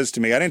always says to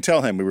me, I didn't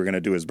tell him we were going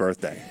to do his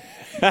birthday.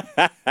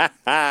 But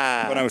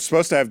I was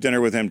supposed to have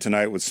dinner with him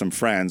tonight with some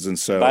friends, and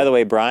so... By the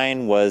way,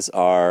 Brian was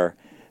our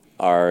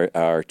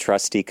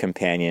trusty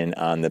companion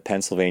on the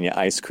Pennsylvania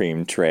ice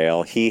cream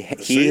trail. He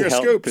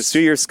helped pursue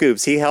your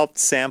scoops. He helped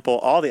sample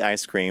all the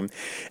ice cream,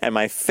 and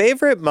my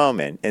favorite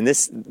moment, and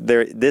this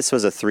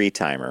was a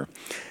 3-timer.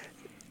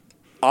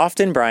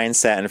 Often Brian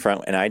sat in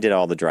front, and I did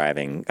all the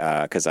driving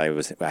because I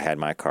had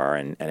my car,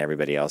 and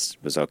everybody else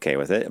was okay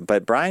with it.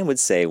 But Brian would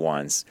say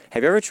once,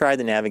 "Have you ever tried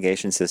the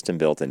navigation system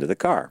built into the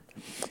car?"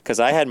 Because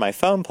I had my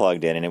phone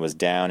plugged in, and it was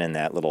down in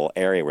that little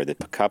area where the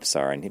cups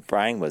are. And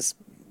Brian was,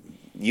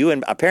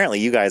 apparently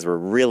you guys were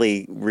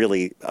really,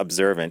 really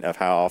observant of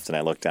how often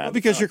I looked down. Well,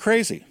 because you're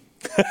crazy.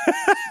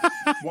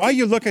 Why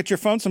you look at your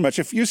phone so much?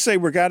 If you say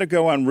we got to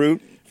go on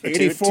Route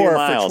 84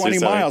 for 20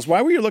 miles.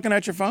 Why were you looking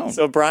at your phone?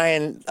 So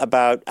Brian,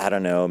 about, I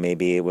don't know,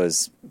 maybe it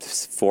was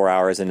 4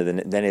 hours into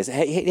then is,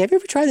 hey, have you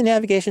ever tried the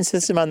navigation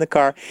system on the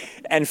car?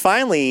 And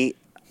finally,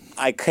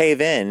 I cave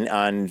in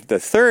on the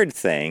third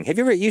thing.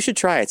 You should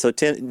try it. So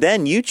Tim,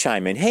 then you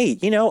chime in, hey,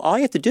 all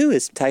you have to do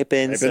is type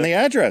in the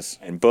address.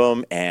 And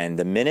boom, and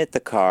the minute the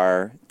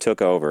car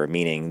took over,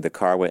 meaning the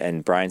car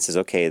and Brian says,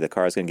 okay, the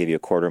car's going to give you a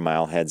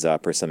quarter-mile heads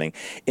up or something.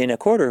 In a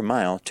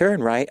quarter-mile,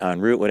 turn right on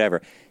route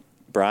whatever.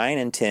 Brian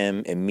and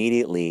Tim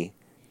immediately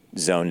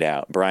zoned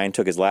out. Brian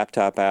took his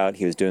laptop out.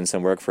 He was doing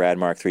some work for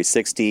AdMark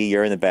 360.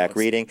 You're in the back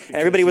reading. And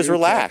everybody was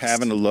relaxed.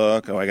 Having a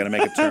look. Oh, I got to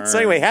make a turn. So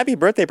anyway, happy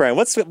birthday, Brian.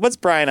 What's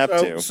Brian up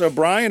to? So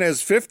Brian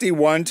is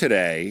 51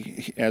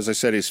 today. As I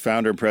said, he's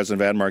founder and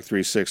president of AdMark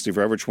 360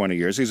 for over 20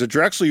 years. He's a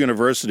Drexel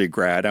University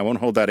grad. I won't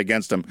hold that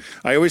against him.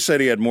 I always said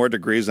he had more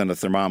degrees than a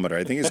thermometer.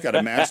 I think he's got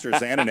a master's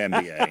and an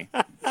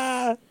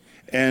MBA.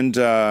 And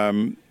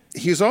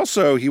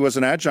he was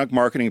an adjunct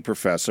marketing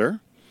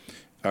professor.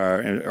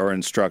 Or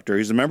instructor.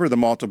 He's a member of the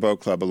Malta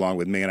Boat Club along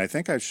with me, and I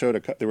think I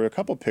showed there were a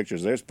couple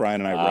pictures. There's Brian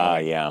and I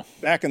running. Yeah.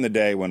 Back in the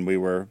day when we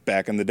were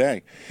back in the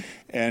day.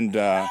 And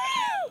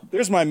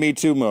there's my Me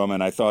Too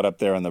moment I thought up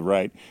there on the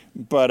right.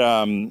 But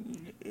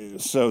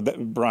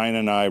Brian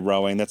and I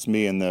rowing, that's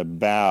me in the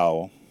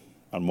bow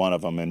on one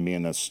of them and me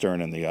in the stern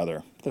in the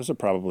other. Those are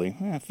probably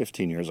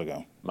 15 years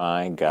ago.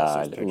 My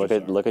God.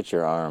 Look at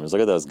your arms.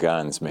 Look at those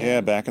guns, man. Yeah,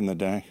 back in the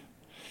day.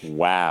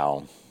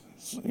 Wow.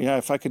 Yeah,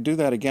 if I could do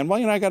that again.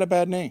 Well, I got a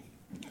bad knee.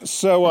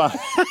 So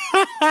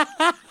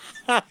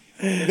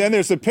then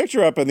there's a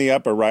picture up in the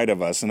upper right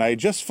of us, and I had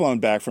just flown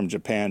back from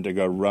Japan to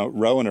go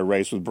row in a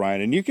race with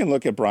Brian. And you can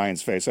look at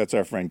Brian's face. That's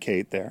our friend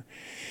Kate there.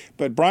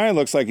 But Brian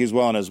looks like he's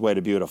well on his way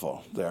to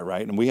beautiful there,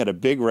 right? And we had a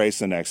big race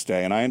the next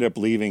day, and I ended up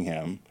leaving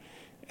him.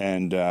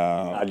 And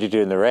how'd you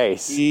do in the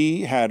race?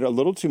 He had a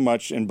little too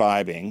much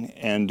imbibing,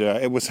 and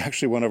it was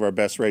actually one of our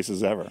best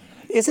races ever.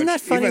 Isn't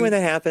that funny when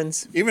that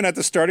happens? Even at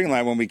the starting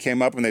line when we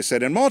came up and they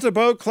said, in Malta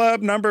Boat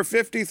Club number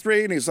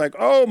 53, and he's like,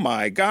 oh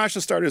my gosh, the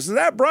starters, is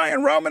that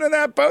Brian Roman in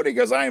that boat? He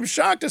goes, I am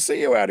shocked to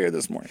see you out here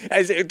this morning.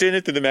 Doing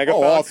it through the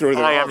megaphone? Oh, all through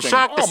the I am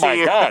shocked to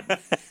see you. Oh my God.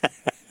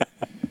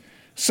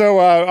 So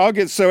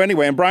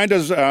anyway, and Brian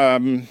does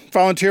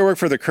volunteer work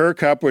for the Kerr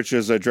Cup, which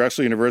is a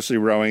Drexel University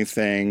rowing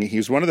thing.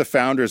 He's one of the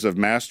founders of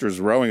Masters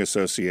Rowing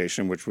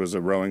Association, which was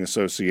a rowing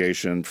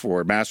association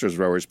for masters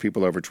rowers,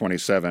 people over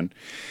 27.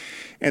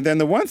 And then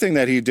the one thing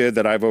that he did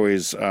that I've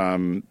always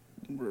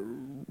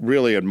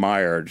really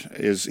admired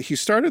is he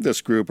started this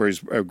group, or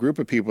he's a group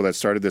of people that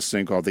started this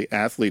thing called the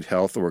Athlete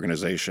Health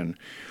Organization.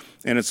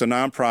 And it's a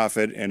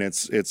nonprofit, and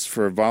it's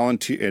for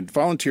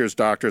volunteers,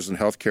 doctors, and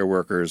healthcare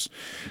workers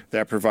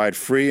that provide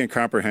free and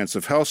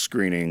comprehensive health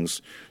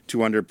screenings to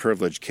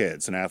underprivileged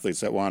kids and athletes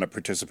that want to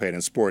participate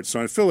in sports.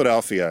 So in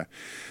Philadelphia,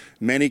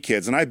 many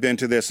kids, and I've been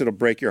to this, it'll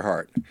break your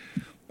heart.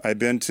 I've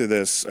been to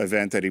this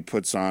event that he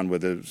puts on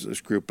with this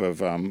group of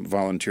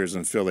volunteers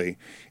in Philly,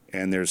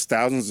 and there's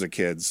thousands of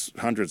kids,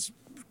 hundreds,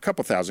 a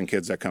couple thousand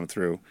kids that come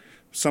through.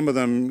 Some of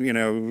them,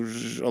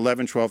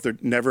 11, 12,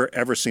 they've never,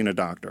 ever seen a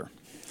doctor.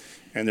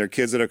 And there are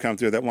kids that have come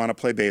through that want to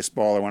play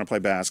baseball or want to play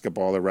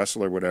basketball or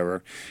wrestle or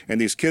whatever.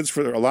 And these kids,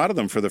 a lot of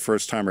them for the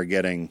first time are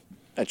getting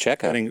a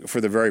checkup.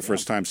 For the very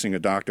first time seeing a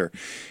doctor.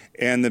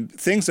 And the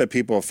things that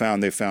people have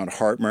found, they found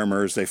heart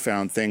murmurs, they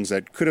found things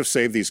that could have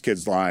saved these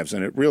kids' lives.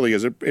 And it really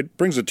is, it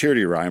brings a tear to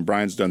your eye. And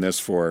Brian's done this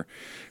for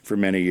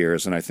many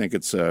years. And I think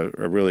it's a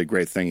really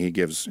great thing he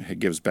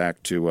gives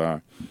back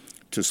to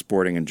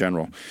sporting in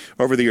general.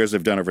 Over the years,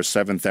 they've done over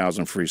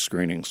 7,000 free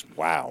screenings.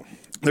 Wow.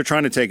 They're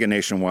trying to take it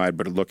nationwide,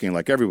 but looking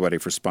like everybody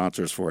for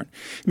sponsors for it.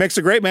 He makes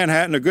a great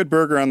Manhattan, a good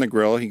burger on the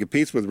grill. He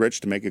competes with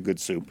Rich to make a good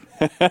soup.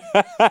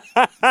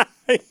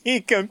 He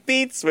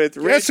competes with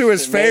Rich. Guess who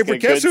his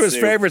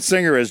favorite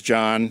singer is,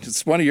 John?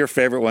 It's one of your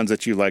favorite ones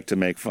that you like to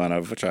make fun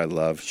of, which I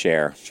love.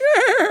 Cher.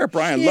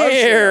 Brian loves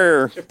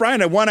Cher. If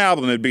Brian had one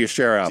album, it'd be a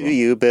Cher album. Do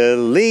you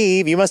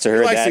believe? You must have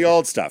heard that. He likes the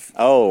old stuff.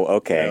 Oh,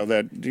 okay.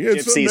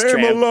 Gypsies,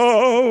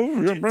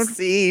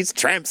 Gypsies,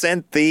 tramps,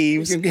 and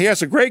thieves. He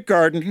has a great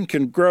garden,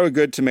 can grow a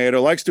good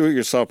tomato, likes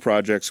do-it-yourself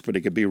projects, but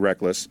he could be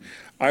reckless.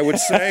 I would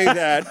say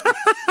that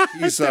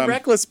he's the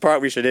reckless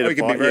part we should hit. He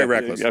can be very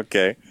reckless.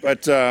 Okay,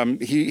 but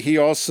he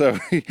also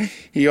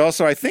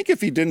I think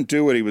if he didn't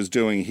do what he was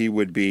doing, he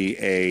would be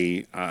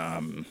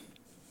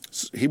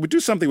he would do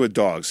something with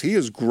dogs. He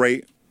is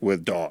great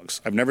with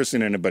dogs. I've never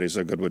seen anybody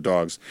so good with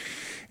dogs.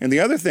 And the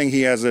other thing,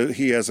 he has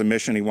a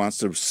mission. He wants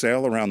to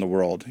sail around the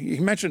world. He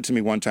mentioned to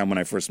me one time when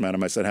I first met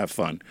him, I said, have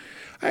fun.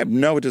 I have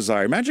no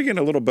desire. Imagine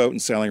getting a little boat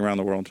and sailing around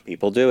the world.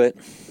 People do it.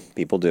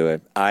 Would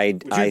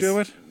you do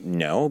it?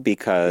 No,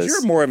 because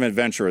you're more of an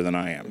adventurer than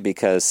I am.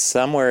 Because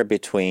somewhere in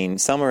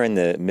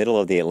the middle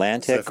of the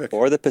Atlantic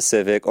or the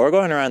Pacific, or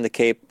going around the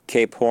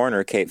Cape Horn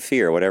or Cape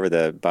Fear, whatever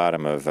the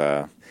bottom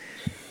of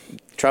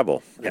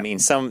trouble. Yeah. I mean,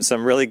 some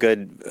really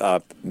good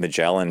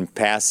Magellan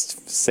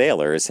past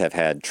sailors have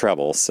had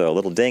trouble. So a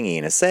little dinghy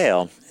and a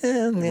sail.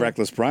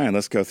 Reckless Brian,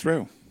 let's go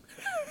through.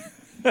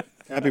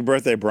 Happy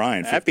birthday,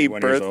 Brian. Happy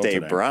birthday,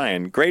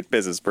 Brian. Great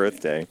business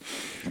birthday.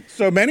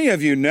 So many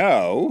of you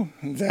know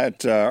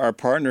that our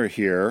partner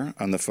here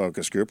on the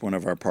Focus Group, one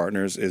of our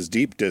partners, is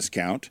Deep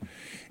Discount.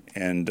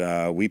 And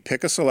we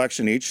pick a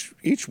selection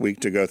each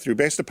week to go through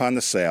based upon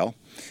the sale.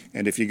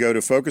 And if you go to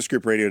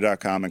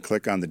focusgroupradio.com and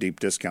click on the Deep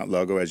Discount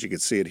logo, as you can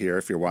see it here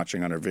if you're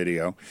watching on our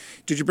video.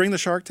 Did you bring the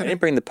shark today? I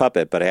didn't bring the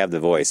puppet, but I have the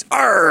voice.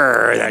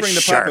 Arr, that bring the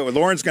shark. Puppet.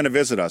 Lauren's going to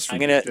visit us.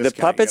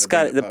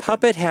 The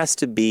puppet has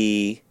to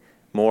be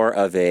more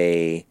of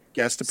a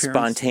guest appearance?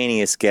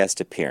 Spontaneous guest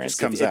appearance.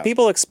 If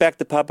people expect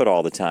the puppet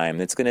all the time,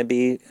 it's going to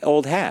be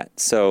old hat.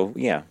 So,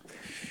 yeah.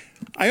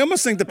 I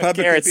almost think the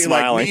puppet could be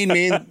smiling. like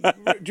Mean. Do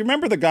you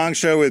remember the Gong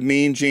Show with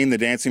Mean Gene, the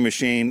dancing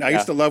machine? I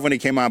used to love when he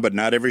came on, but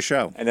not every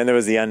show. And then there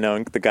was the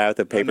guy with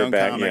the paper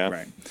bag. Comic,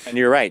 right. And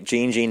you're right,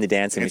 Gene, the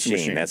dancing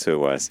machine. That's who it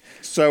was.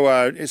 So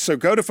go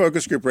to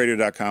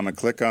focusgroupradio.com and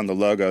click on the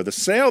logo. The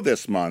sale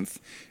this month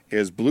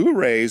is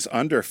Blu-rays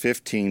under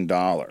 $15.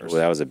 Well,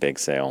 that was a big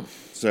sale.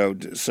 So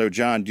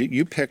John,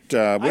 you picked.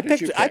 What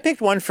did you pick? I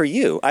picked one for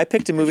you. I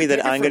picked a movie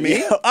that I'm going to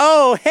be.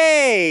 Oh,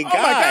 hey, guys! Oh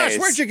my gosh,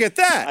 where'd you get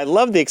that? I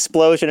love the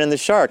explosion and the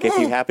shark. If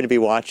you happen to be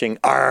watching,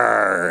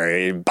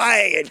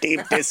 buy a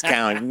Deep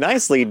Discount.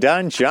 Nicely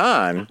done,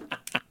 John.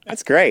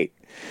 That's great.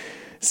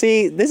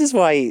 See, this is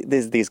why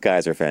these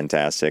guys are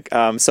fantastic.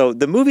 So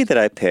the movie that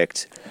I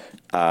picked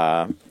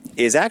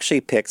is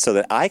actually picked so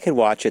that I could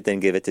watch it,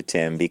 then give it to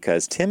Tim,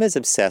 because Tim is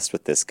obsessed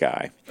with this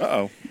guy.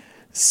 Uh-oh.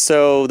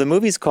 So the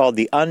movie's called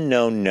The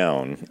Unknown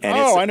Known. And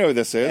I know who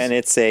this is. And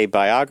it's a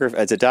biography.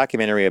 It's a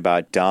documentary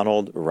about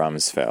Donald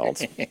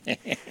Rumsfeld.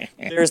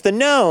 There's the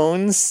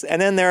knowns,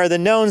 and then there are the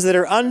knowns that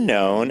are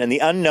unknown, and the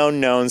unknown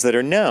knowns that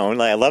are known.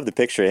 Like, I love the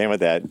picture of him with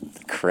that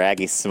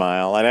craggy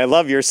smile, and I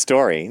love your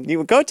story.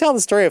 You go tell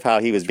the story of how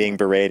he was being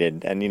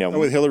berated, and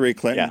with Hillary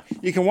Clinton. Yeah.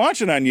 You can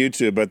watch it on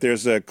YouTube, but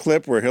there's a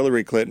clip where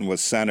Hillary Clinton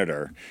was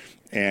senator.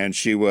 And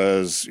she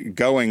was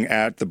going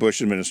at the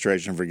Bush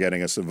administration for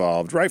getting us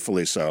involved,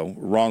 rightfully so,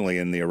 wrongly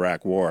in the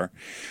Iraq War.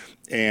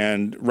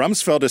 And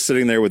Rumsfeld is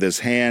sitting there with his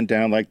hand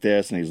down like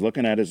this, and he's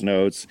looking at his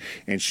notes,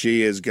 and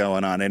she is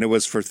going on. And it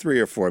was for 3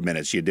 or 4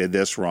 minutes. You did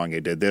this wrong, you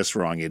did this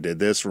wrong, you did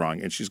this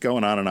wrong. And she's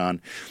going on.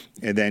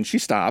 And then she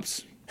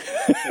stops.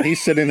 And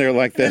he's sitting there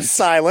like There's this.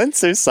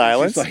 silence. There's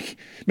silence. She's like,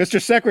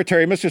 Mr.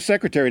 Secretary, Mr.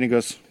 Secretary. And he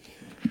goes,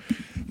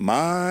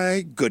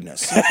 my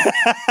goodness.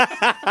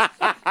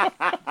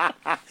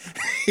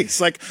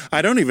 He's like,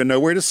 I don't even know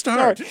where to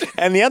start.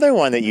 And the other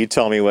one that you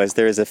told me was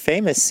there's a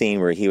famous scene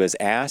where he was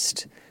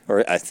asked,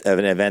 of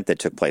an event that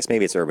took place,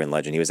 maybe it's urban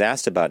legend, he was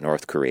asked about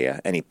North Korea,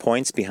 and he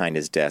points behind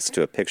his desk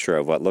to a picture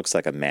of what looks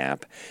like a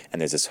map,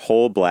 and there's this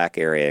whole black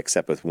area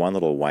except with one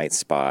little white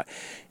spot.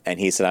 And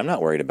he said, I'm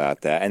not worried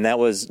about that. And that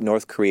was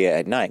North Korea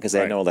at night because they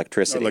had no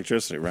electricity. No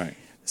electricity, right.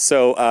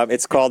 So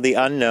it's called The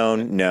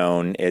Unknown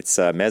Known. It's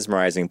a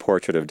mesmerizing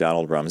portrait of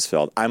Donald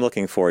Rumsfeld. I'm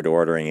looking forward to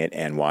ordering it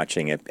and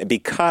watching it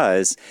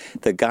because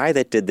the guy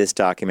that did this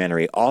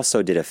documentary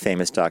also did a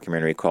famous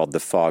documentary called The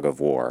Fog of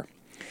War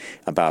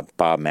about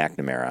Bob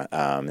McNamara,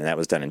 and that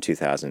was done in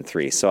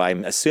 2003. So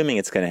I'm assuming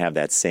it's going to have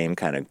that same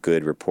kind of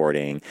good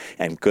reporting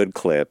and good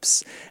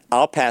clips.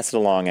 I'll pass it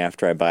along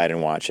after I buy it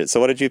and watch it. So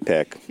what did you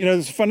pick? You know,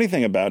 there's a funny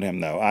thing about him,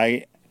 though.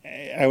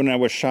 When I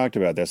was shocked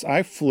about this,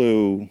 I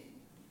flew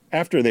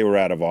after they were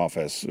out of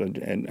office,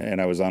 and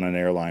I was on an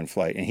airline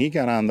flight, and he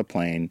got on the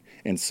plane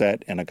and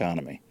sat in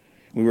economy.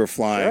 We were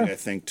flying, I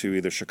think, to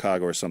either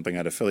Chicago or something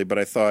out of Philly, but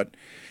I thought,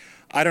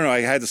 I don't know,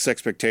 I had this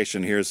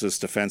expectation, here's this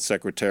defense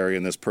secretary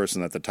and this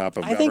person at the top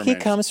of government. I think he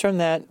comes from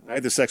that. I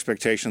had this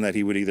expectation that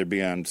he would either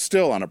be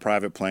still on a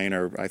private plane,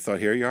 or I thought,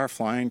 here you are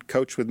flying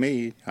coach with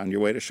me on your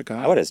way to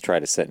Chicago. I would have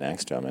tried to sit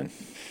next to him. And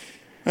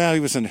well,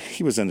 he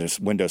was in this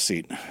window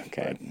seat.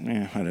 Okay. But,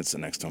 yeah, I didn't sit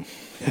next to him.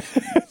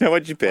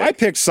 What'd you pick? I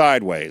picked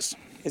Sideways.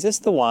 Is this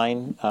the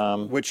wine?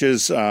 Which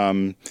is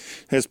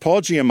has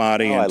Paul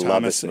Giamatti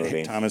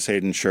and Thomas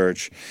Hayden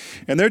Church,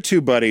 and they're two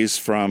buddies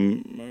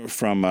from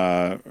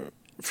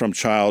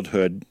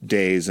childhood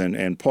days,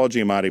 and Paul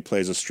Giamatti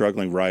plays a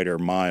struggling writer,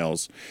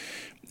 Miles,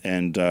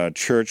 and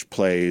Church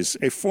plays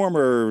a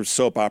former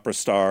soap opera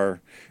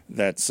star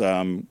that's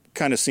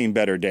kind of seen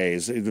better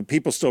days. The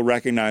people still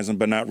recognize him,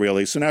 but not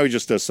really. So now he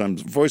just does some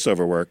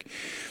voiceover work,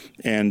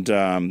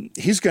 and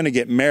he's going to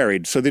get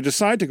married. So they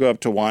decide to go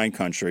up to wine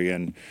country,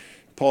 and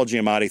Paul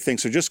Giamatti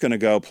thinks they're just going to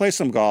go play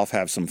some golf,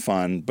 have some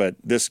fun, but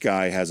this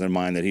guy has in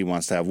mind that he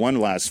wants to have one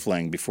last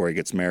fling before he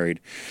gets married.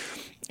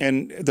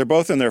 And they're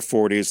both in their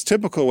 40s.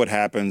 Typical what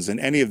happens in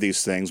any of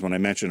these things, when I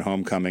mention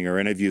homecoming or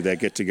any of you that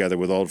get together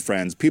with old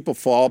friends, people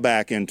fall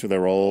back into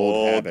their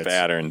old habits.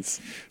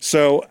 Patterns.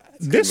 So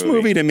this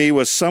movie to me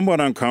was somewhat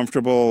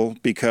uncomfortable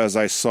because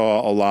I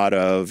saw a lot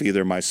of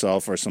either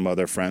myself or some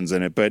other friends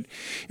in it. But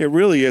it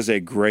really is a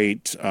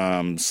great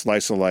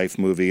slice-of-life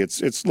movie.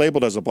 It's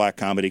labeled as a black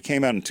comedy. It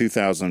came out in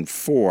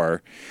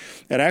 2004.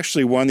 It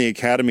actually won the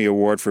Academy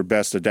Award for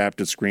Best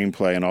Adapted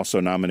Screenplay and also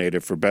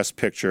nominated for Best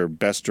Picture,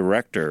 Best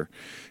Director,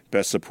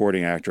 Best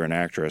Supporting Actor and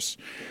Actress.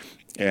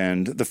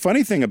 And the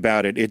funny thing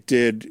about it, it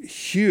did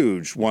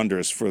huge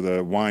wonders for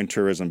the wine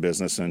tourism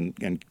business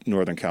in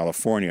Northern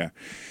California.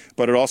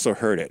 But it also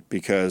hurt it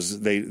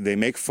because they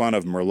make fun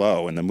of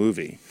Merlot in the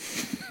movie.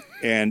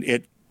 And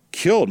it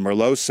killed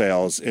Merlot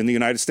sales in the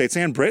United States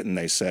and Britain,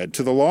 they said,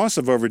 to the loss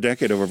of over a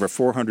decade of over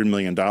 $400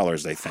 million,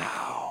 they think.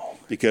 Wow.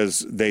 Because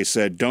they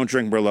said, don't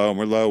drink Merlot.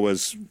 Merlot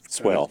was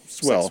swill.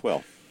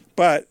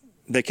 But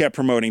they kept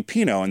promoting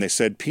Pinot, and they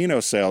said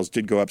Pinot sales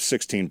did go up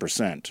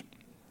 16%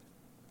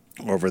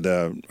 over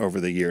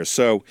the years.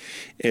 So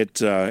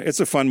it's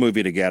a fun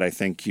movie to get. I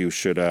think you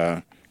should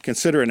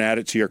consider and add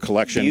it to your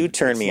collection. You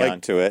turned me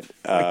onto it.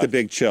 Like The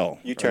Big Chill.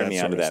 You turned me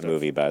onto that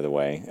movie, by the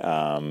way,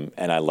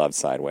 and I love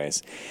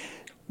Sideways.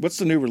 What's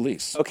the new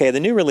release? Okay, the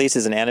new release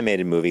is an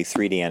animated movie,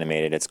 3D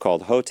animated. It's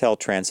called Hotel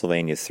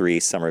Transylvania 3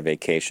 Summer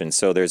Vacation.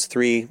 So there's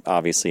 3,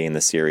 obviously, in the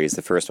series.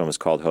 The first one was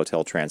called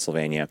Hotel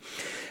Transylvania.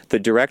 The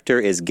director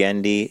is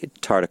Genndy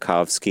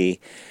Tartakovsky.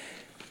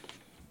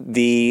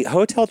 The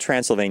Hotel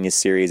Transylvania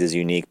series is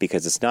unique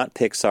because it's not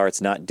Pixar,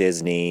 it's not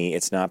Disney,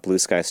 it's not Blue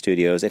Sky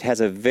Studios. It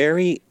has a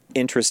very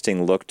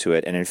interesting look to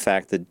it. And in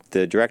fact,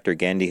 the director,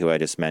 Genndy, who I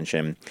just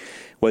mentioned,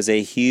 was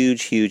a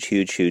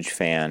huge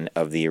fan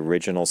of the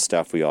original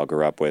stuff we all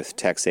grew up with,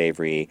 Tex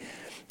Avery,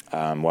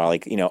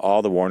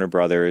 all the Warner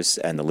Brothers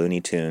and the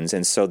Looney Tunes.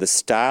 And so the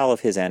style of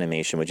his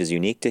animation, which is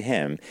unique to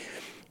him,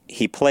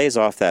 he plays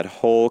off that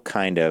whole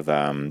kind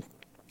of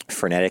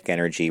frenetic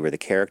energy where the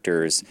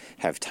characters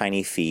have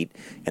tiny feet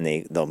and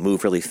they'll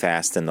move really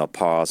fast and they'll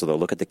pause or they'll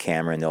look at the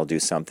camera and they'll do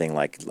something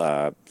like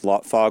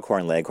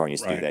Foghorn Leghorn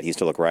used to do that. He used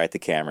to look right at the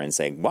camera and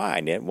say,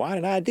 why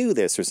did I do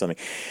this or something?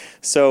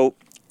 So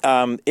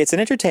it's an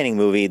entertaining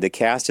movie. The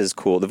cast is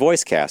cool. The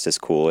voice cast is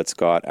cool. It's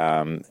got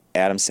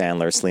Adam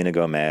Sandler, Selena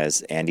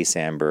Gomez, Andy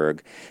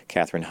Samberg,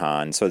 Catherine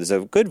Hahn. So there's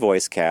a good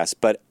voice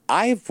cast. But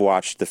I've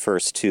watched the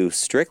first 2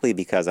 strictly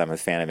because I'm a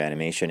fan of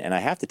animation. And I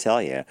have to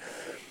tell you,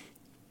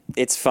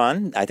 it's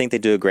fun. I think they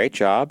do a great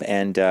job.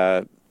 And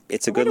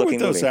it's a I wonder good-looking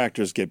what those movie.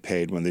 actors get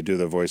paid when they do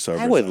the voiceovers.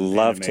 I would on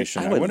love to-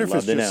 animation. I would wonder if love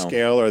it's to just know.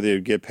 scale or they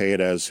get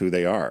paid as who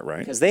they are, right?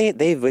 Because they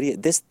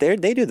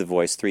do the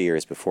voice 3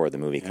 years before the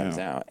movie comes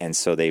out, and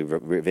so they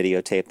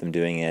videotape them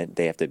doing it.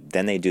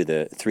 Then they do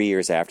the 3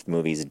 years after the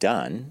movie's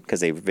done, because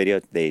they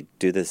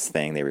do this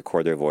thing. They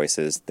record their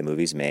voices. The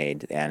movie's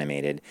made,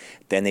 animated.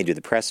 Then they do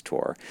the press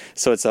tour.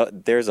 So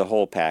there's a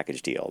whole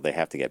package deal. They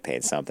have to get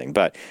paid something.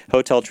 But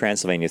Hotel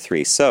Transylvania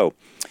 3. So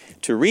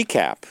to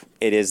recap,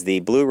 it is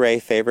the Blu-ray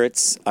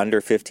favorites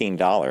under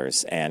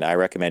 $15, and I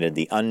recommended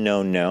The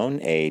Unknown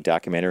Known, a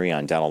documentary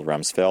on Donald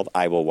Rumsfeld.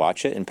 I will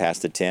watch it and pass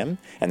to Tim,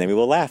 and then we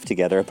will laugh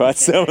together about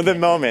some of the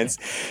moments.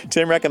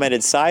 Tim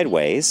recommended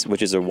Sideways,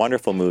 which is a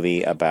wonderful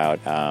movie about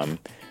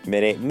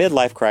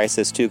midlife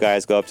crisis. Two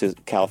guys go up to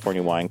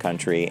California wine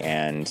country,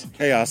 and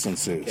Chaos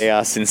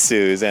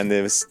ensues. And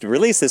the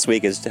release this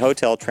week is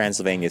Hotel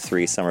Transylvania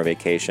 3 Summer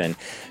Vacation.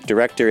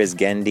 Director is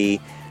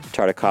Gendy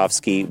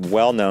Tartakovsky,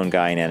 well-known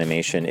guy in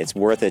animation. It's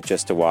worth it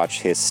just to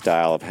watch his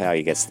style of how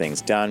he gets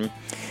things done.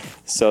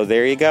 So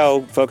there you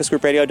go.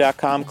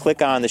 FocusGroupRadio.com.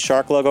 Click on the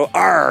shark logo.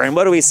 Arr! And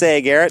what do we say,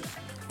 Garrett?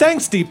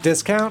 Thanks, Deep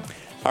Discount.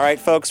 All right,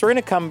 folks, we're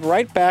going to come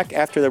right back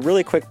after the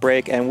really quick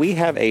break, and we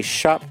have a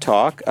shop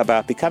talk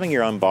about becoming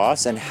your own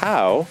boss and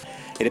how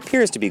it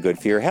appears to be good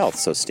for your health.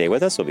 So stay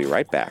with us. We'll be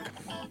right back.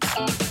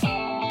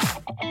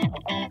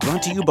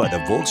 Brought to you by the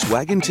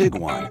Volkswagen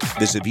Tiguan.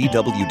 Visit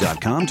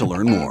VW.com to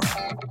learn more.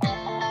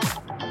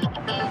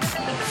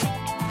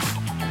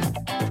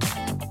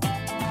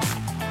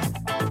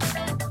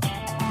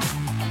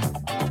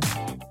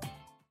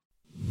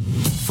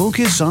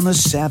 Focus on the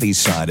savvy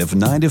side of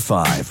 9 to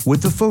 5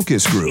 with the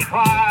Focus Group.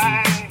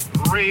 Try,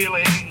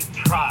 really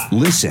try.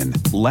 Listen,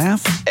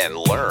 laugh, and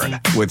learn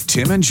with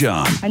Tim and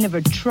John. I never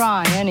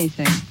try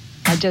anything.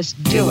 I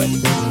just do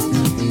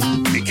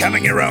it.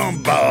 Becoming your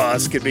own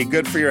boss could be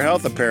good for your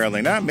health,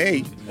 apparently. Not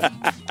me.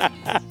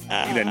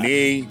 Need a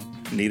knee,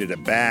 needed a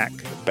back,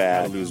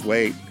 Bad. lose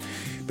weight.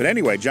 But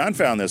anyway, John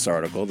found this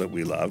article that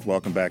we loved.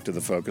 Welcome back to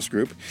the Focus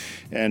Group.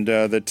 And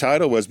the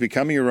title was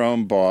Becoming Your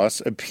Own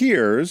Boss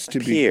Appears to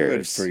be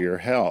Good for Your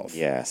Health.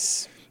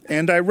 Yes.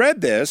 And I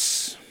read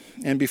this,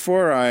 and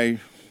before I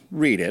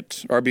read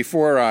it, or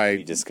before I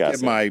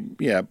give my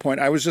point,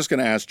 I was just going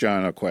to ask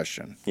John a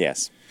question.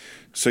 Yes.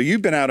 So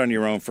you've been out on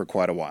your own for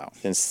quite a while.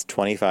 Since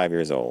 25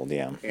 years old,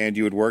 yeah. And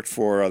you had worked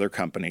for other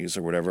companies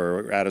or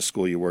whatever, out of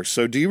school you worked.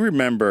 So do you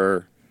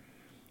remember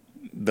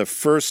the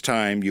first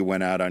time you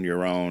went out on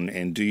your own,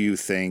 and do you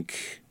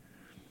think,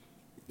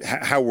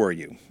 how were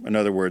you? In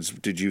other words,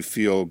 did you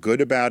feel good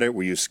about it?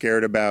 Were you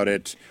scared about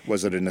it?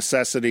 Was it a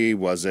necessity?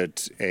 Was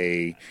it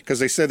because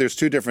they said there's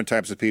two different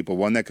types of people,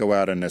 one that go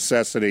out on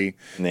necessity.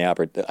 And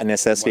a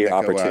necessity or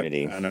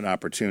opportunity. On an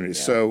opportunity.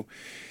 Yeah. So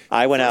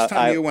I went first out.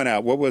 time you went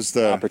out, what was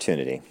the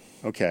opportunity?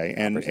 Okay.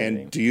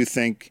 And do you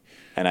think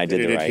and I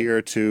did the right.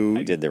 adhere to?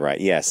 I did the right.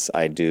 Yes,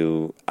 I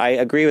do. I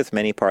agree with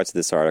many parts of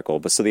this article.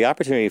 But so the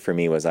opportunity for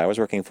me was I was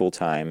working full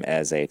time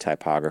as a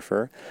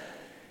typographer,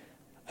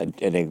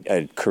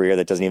 a career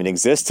that doesn't even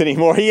exist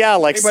anymore. Yeah,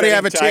 like anybody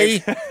have a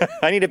T?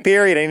 I need a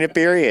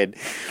period.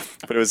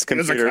 But it was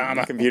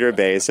computer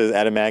based. It was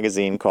at a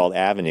magazine called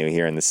Avenue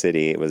here in the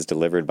city. It was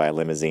delivered by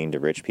limousine to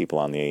rich people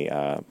on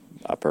the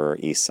Upper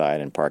East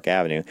Side and Park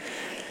Avenue.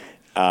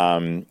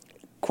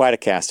 Quite a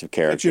cast of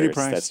characters. Judy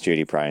Price? That's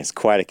Judy Price.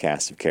 Quite a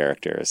cast of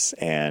characters.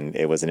 And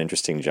it was an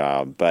interesting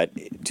job. But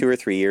 2 or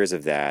 3 years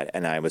of that,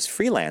 and I was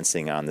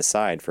freelancing on the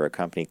side for a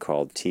company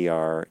called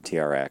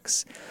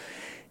TRX.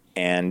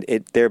 And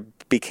there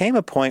became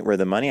a point where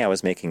the money I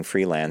was making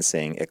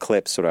freelancing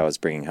eclipsed what I was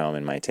bringing home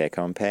in my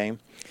take-home pay.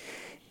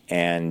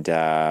 And,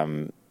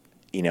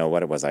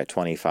 what was I,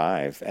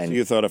 25? And so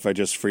you thought if I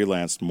just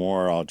freelanced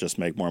more, I'll just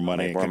make more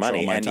money and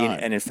control my time.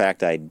 And in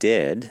fact, I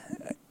did.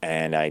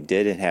 And I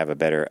did have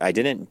I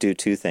didn't do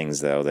two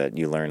things, though, that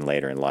you learn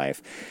later in life.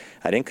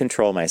 I didn't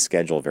control my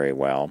schedule very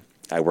well.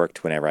 I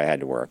worked whenever I had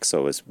to work.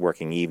 So it was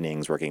working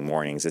evenings, working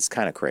mornings. It's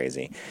kind of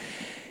crazy.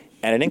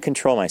 And I didn't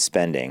control my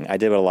spending. I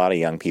did what a lot of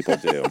young people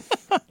do.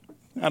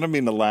 I don't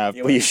mean to laugh.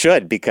 Well, you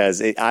should,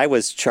 because I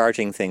was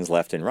charging things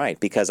left and right,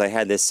 because I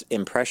had this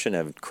impression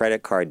of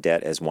credit card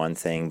debt as one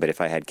thing, but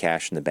if I had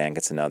cash in the bank,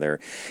 it's another.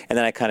 And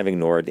then I kind of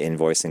ignored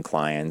invoicing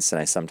clients,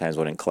 and I sometimes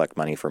wouldn't collect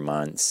money for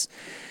months.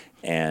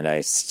 And I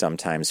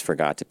sometimes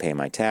forgot to pay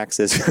my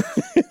taxes,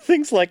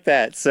 things like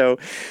that. So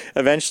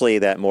eventually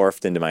that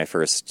morphed into my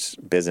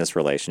first business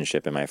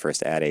relationship in my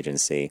first ad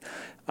agency.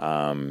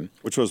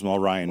 Which was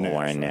Ryan Nash.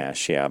 Ryan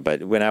Nash, yeah.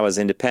 But when I was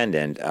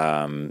independent,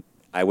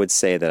 I would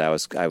say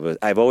that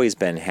I've always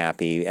been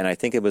happy, and I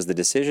think it was the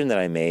decision that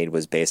I made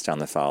was based on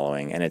the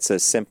following, and it's a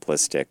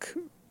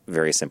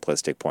very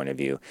simplistic point of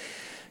view.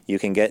 You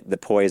can get the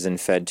poison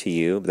fed to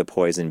you, the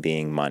poison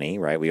being money,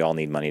 right? We all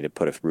need money to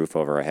put a roof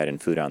over our head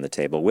and food on the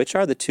table, which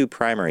are the two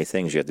primary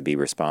things you have to be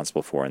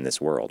responsible for in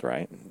this world,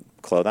 right?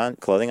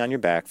 Clothing on your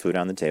back, food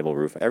on the table,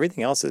 roof.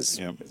 Everything else is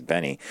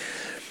Benny.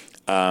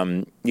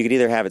 You could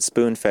either have it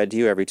spoon-fed to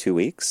you every 2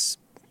 weeks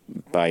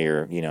by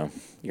your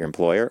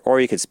employer, or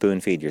you could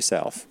spoon-feed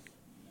yourself.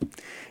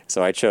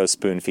 So I chose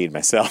spoon feed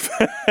myself,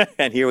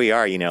 and here we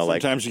are.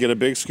 Sometimes you get a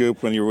big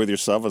scoop when you're with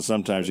yourself, and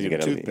sometimes you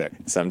get a toothpick.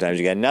 Sometimes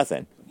you get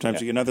nothing.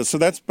 Sometimes you get nothing. So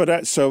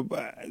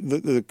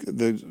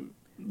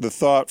the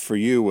thought for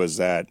you was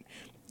that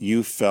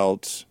you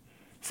felt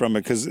from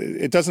it, because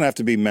it doesn't have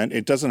to be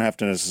it doesn't have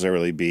to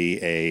necessarily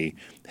be a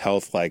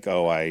health like,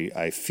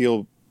 I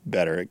feel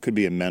better. It could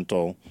be a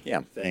mental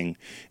thing.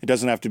 It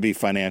doesn't have to be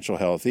financial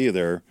health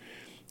either.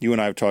 You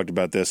and I have talked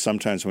about this.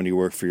 Sometimes when you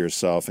work for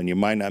yourself and you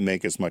might not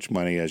make as much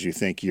money as you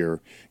think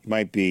you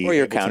might be or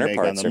your able to make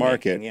on the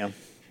market,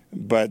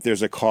 but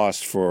there's a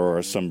cost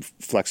for some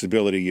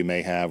flexibility you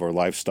may have or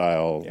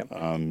lifestyle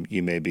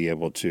you may be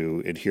able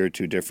to adhere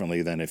to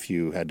differently than if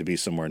you had to be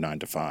somewhere 9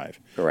 to 5.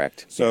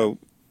 Correct. So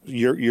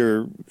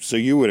so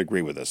you would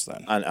agree with this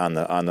then? On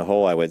the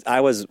whole, I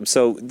would.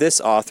 So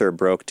this author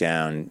broke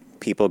down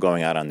people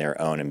going out on their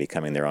own and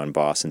becoming their own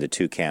boss into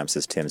two camps,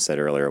 as Tim said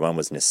earlier. One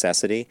was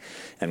necessity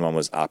and one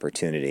was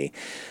opportunity.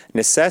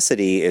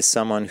 Necessity is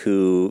someone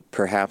who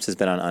perhaps has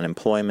been on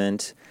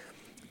unemployment.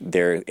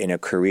 They're in a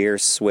career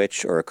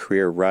switch or a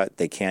career rut.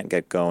 They can't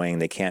get going.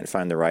 They can't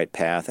find the right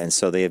path. And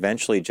so they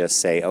eventually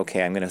just say,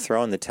 okay, I'm going to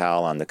throw in the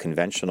towel on the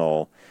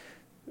conventional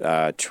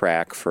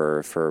track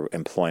for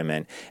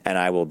employment, and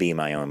I will be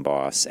my own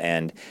boss.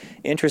 And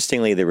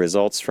interestingly, the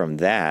results from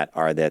that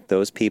are that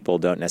those people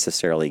don't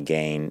necessarily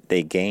gain.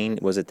 They gain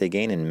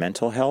in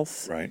mental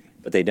health, right?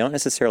 But they don't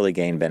necessarily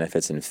gain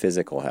benefits in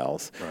physical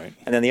health. Right.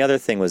 And then the other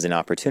thing was an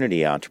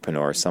opportunity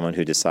entrepreneur, someone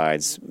who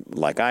decides,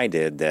 like I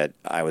did, that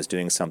I was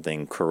doing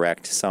something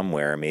correct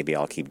somewhere. Maybe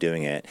I'll keep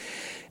doing it.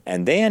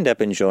 And they end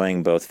up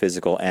enjoying both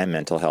physical and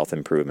mental health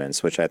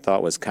improvements, which I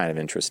thought was kind of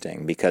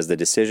interesting because the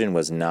decision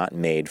was not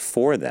made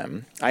for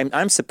them.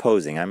 I'm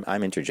supposing,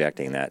 I'm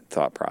interjecting that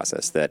thought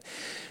process, that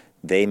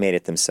they made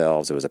it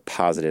themselves. It was a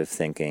positive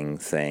thinking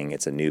thing.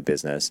 It's a new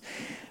business.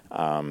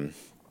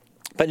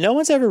 But no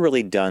one's ever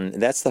really done,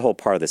 that's the whole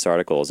part of this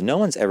article, is no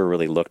one's ever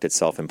really looked at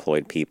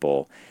self-employed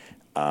people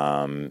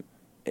and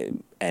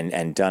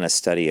done a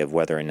study of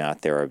whether or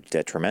not there are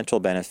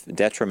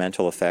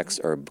detrimental effects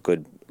or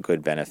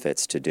good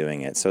benefits to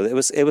doing it. So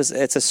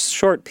it's a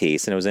short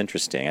piece and it was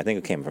interesting. I think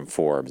it came from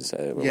Forbes.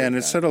 And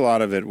it said a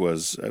lot of it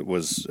was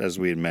as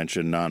we had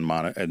mentioned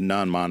a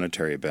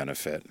non-monetary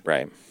benefit.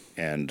 Right.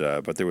 And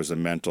but there was a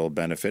mental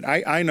benefit.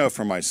 I know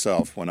for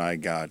myself when I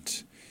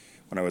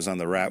was on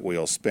the rat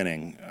wheel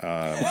spinning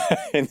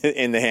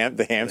in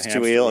the hamster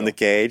wheel in the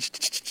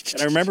cage.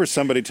 And I remember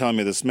somebody telling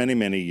me this many,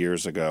 many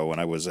years ago when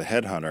I was a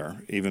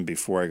headhunter, even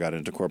before I got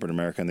into corporate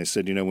America, and they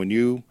said, when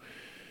you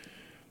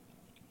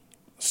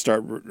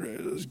start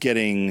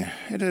getting,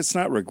 it's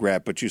not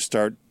regret, but you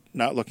start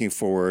not looking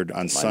forward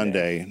on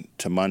Sunday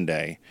to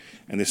Monday.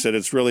 And they said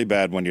it's really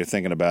bad when you're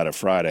thinking about it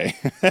Friday,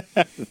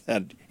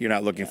 that you're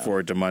not looking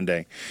forward to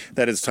Monday,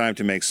 that it's time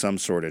to make some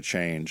sort of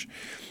change.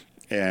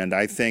 And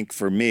I think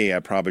for me, I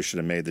probably should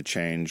have made the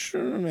change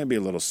maybe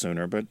a little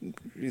sooner, but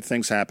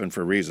things happen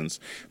for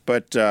reasons.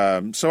 But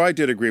so I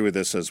did agree with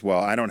this as well.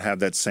 I don't have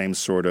that same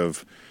sort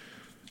of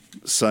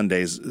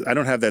Sundays. I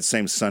don't have that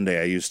same Sunday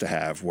I used to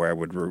have where I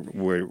would,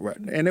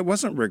 and it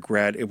wasn't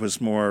regret. It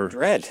was more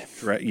dread.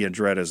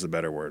 Dread is the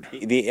better word.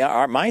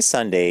 My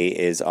Sunday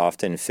is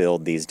often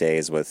filled these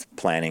days with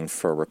planning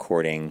for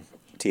recording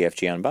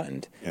TFG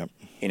Unbuttoned. Yep.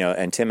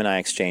 And Tim and I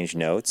exchange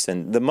notes.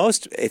 And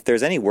if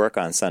there's any work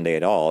on Sunday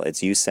at all,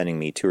 it's you sending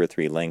me 2 or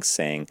 3 links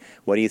saying,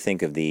 what do you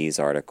think of these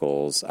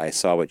articles? I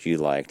saw what you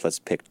liked. Let's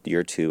pick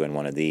your 2 and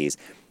one of these.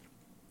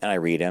 And I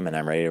read them, and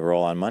I'm ready to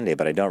roll on Monday.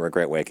 But I don't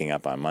regret waking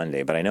up on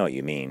Monday. But I know what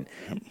you mean.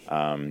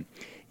 And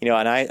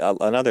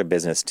another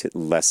business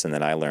lesson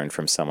that I learned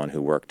from someone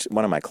who worked,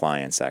 one of my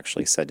clients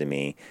actually said to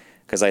me,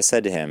 because I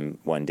said to him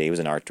one day, he was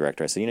an art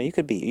director, I said, you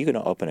could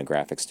open a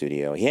graphic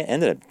studio.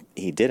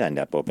 He did end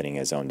up opening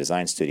his own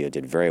design studio,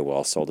 did very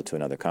well, sold it to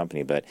another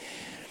company. But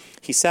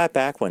he sat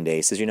back one day,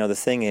 he says, the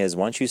thing is,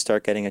 once you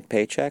start getting a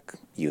paycheck,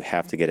 you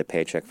have to get a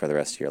paycheck for the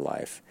rest of your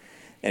life.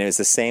 And it was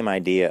the same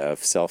idea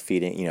of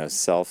self-feeding,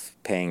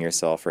 self-paying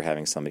yourself for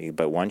having somebody.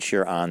 But once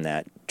you're on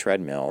that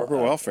treadmill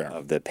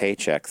of the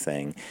paycheck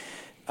thing,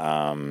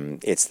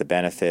 it's the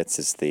benefits,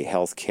 it's the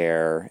health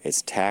care,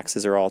 it's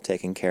taxes are all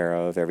taken care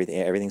of,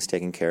 everything's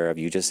taken care of.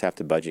 You just have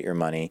to budget your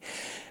money.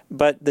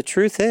 But the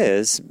truth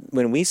is,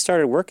 when we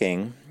started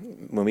working,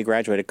 when we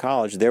graduated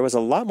college, there was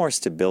a lot more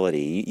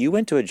stability. You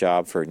went to a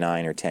job for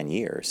 9 or 10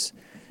 years.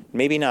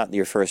 Maybe not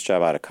your first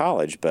job out of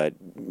college, but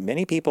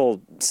many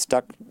people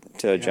stuck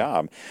to a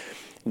job.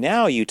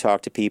 Now you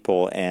talk to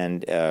people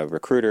and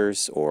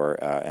recruiters or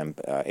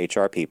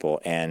HR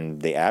people,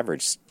 and the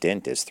average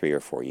stint is 3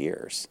 or 4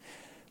 years.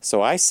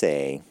 So I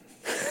say,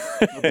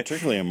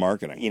 particularly in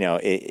marketing,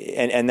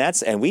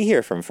 and we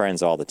hear from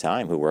friends all the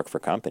time who work for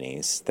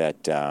companies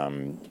that,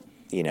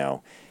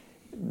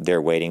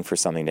 they're waiting for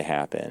something to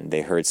happen.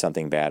 They heard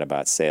something bad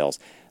about sales.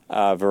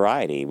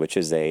 Variety, which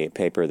is a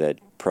paper that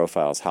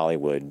profiles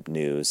Hollywood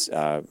news,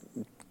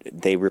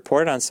 they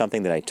reported on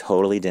something that I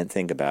totally didn't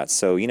think about.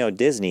 So,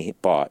 Disney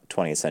bought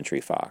 20th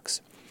Century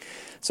Fox.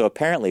 So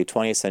apparently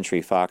 20th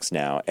Century Fox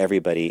now,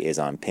 everybody is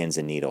on pins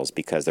and needles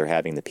because they're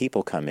having the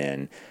people come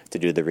in to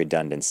do the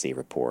redundancy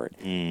report.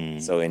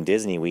 So in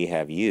Disney, we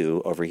have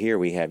you. Over here,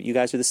 we have you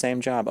guys do the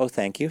same job. Oh,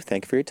 thank you.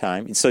 Thank you for your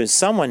time. So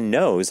someone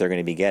knows they're going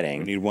to be getting.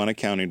 We need one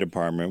accounting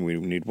department. We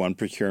need one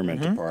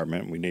procurement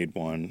department. We need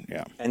one,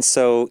 And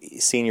so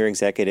senior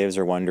executives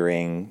are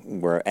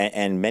wondering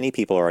and many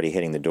people are already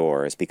hitting the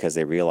doors because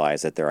they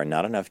realize that there are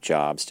not enough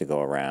jobs to go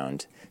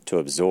around to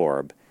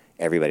absorb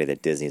everybody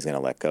that Disney is going to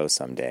let go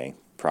someday,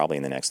 probably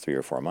in the next 3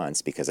 or 4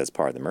 months, because that's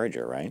part of the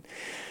merger, right?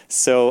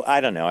 So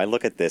I don't know. I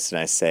look at this and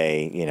I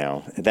say,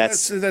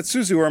 that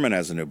Susie Orman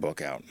has a new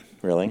book out.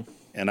 Really?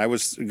 And I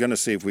was going to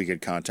see if we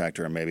could contact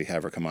her and maybe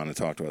have her come on and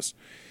talk to us.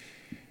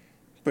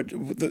 But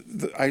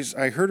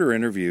I heard her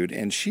interviewed,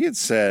 and she had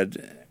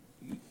said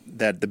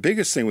that the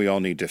biggest thing we all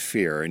need to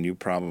fear, and you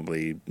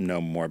probably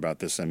know more about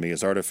this than me,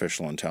 is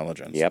artificial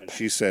intelligence. Yep.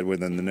 She said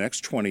within the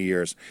next 20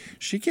 years,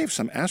 she gave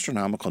some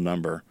astronomical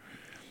number.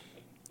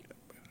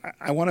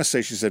 I want to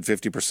say she said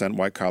 50%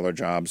 white-collar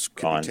jobs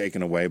could be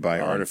taken away by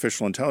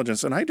artificial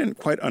intelligence, and I didn't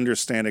quite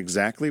understand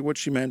exactly what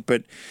she meant,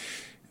 but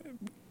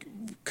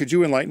could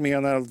you enlighten me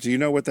on that? Do you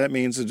know what that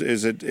means?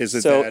 Is it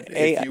so that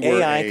if you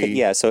were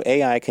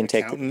AI can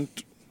take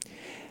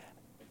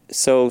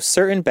So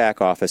certain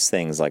back office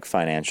things like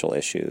financial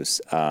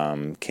issues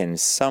can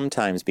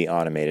sometimes be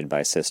automated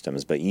by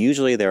systems, but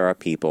usually there are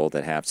people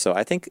that have. So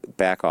I think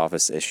back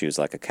office issues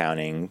like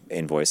accounting,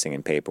 invoicing,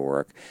 and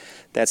paperwork,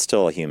 that's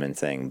still a human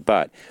thing.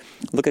 But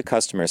look at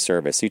customer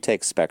service. You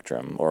take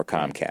Spectrum or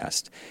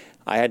Comcast.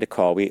 I had to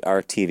call.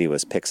 Our TV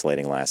was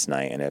pixelating last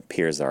night, and it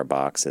appears our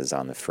box is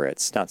on the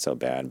fritz. Not so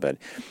bad, but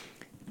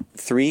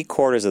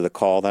 3/4 of the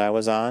call that I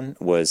was on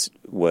was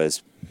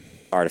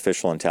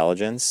artificial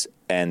intelligence.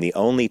 And the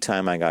only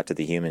time I got to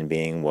the human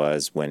being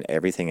was when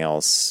everything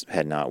else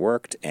had not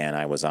worked, and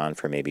I was on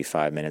for maybe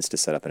 5 minutes to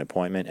set up an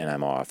appointment, and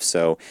I'm off.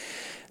 So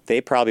they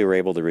probably were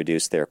able to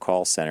reduce their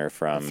call center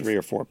from 3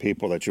 or 4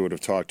 people that you would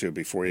have talked to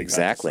before you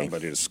got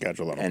somebody to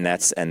schedule them.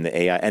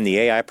 And the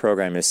AI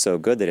program is so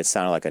good that it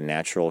sounded like a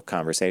natural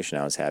conversation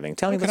I was having.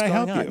 Tell me what's going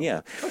on. Can I help you?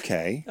 Yeah.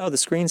 Okay. Oh, the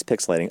screen's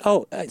pixelating.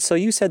 Oh, so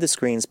you said the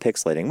screen's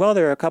pixelating. Well,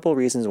 there are a couple of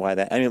reasons why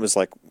that. I mean, it was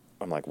like.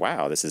 I'm like,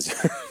 wow, this is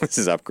this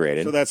is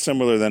upgraded. So that's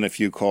similar than if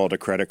you called a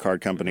credit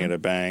card company at a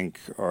bank,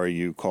 or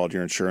you called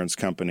your insurance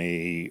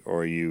company,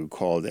 or you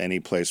called any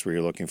place where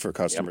you're looking for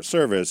customer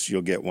service,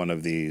 you'll get one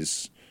of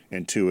these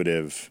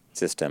intuitive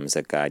systems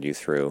that guide you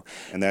through.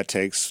 And that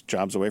takes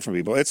jobs away from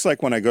people. It's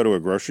like when I go to a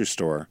grocery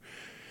store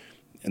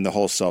and the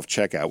whole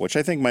self-checkout, which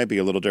I think might be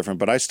a little different,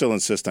 but I still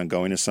insist on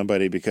going to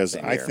somebody because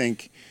I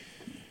think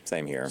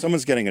Same here.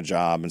 Someone's getting a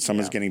job and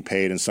someone's getting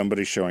paid and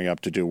somebody's showing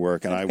up to do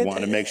work, and I want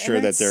to make sure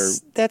that they're...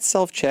 That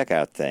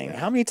self-checkout thing.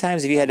 How many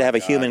times have you had to have a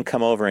human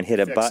come over and hit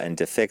a button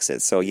to fix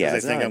it? So, yeah. They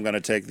think I'm going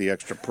to take the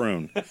extra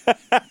prune.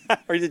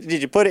 Or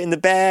did you put it in the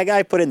bag?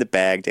 I put it in the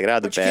bag. Take it out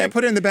of the bag. You can't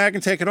put it in the bag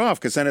and take it off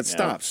because then it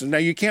stops. Now,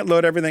 you can't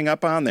load everything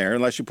up on there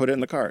unless you put it in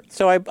the cart.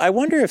 So I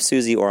wonder if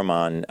Susie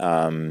Orman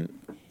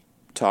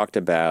talked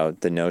about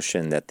the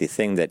notion that the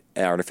thing that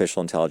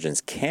artificial intelligence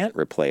can't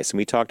replace, and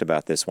we talked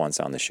about this once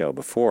on the show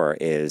before,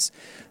 is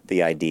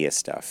the idea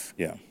stuff.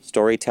 Yeah.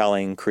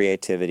 Storytelling,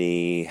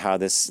 creativity, how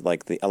this,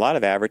 a lot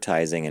of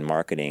advertising and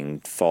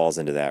marketing falls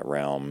into that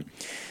realm.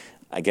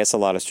 I guess a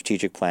lot of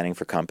strategic planning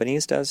for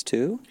companies does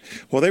too.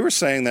 Well, they were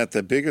saying that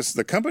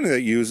the company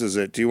that uses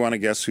it, do you want to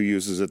guess who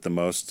uses it the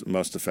most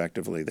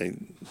effectively?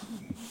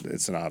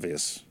 It's an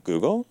obvious.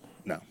 Google?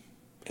 No.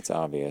 It's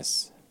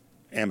obvious.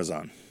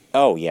 Amazon.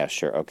 Oh, yeah,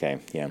 sure. Okay,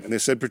 yeah. And they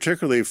said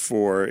particularly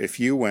for if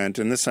you went,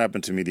 and this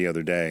happened to me the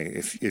other day,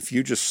 if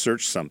you just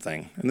search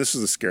something, and this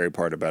is the scary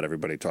part about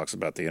everybody talks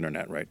about the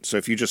internet, right? So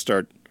if you just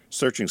start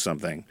searching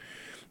something,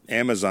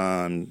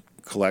 Amazon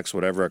collects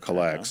whatever it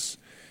collects,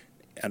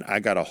 and I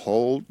got a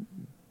whole...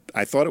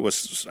 I thought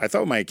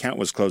my account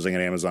was closing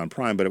at Amazon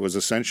Prime, but it was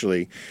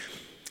essentially,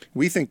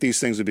 we think these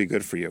things would be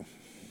good for you.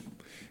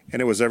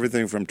 And it was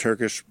everything from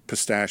Turkish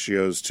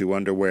pistachios to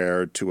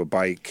underwear to a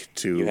bike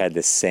to... You had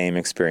the same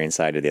experience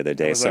I did the other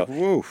day. I was like,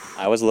 woof.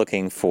 I was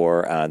looking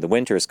for... the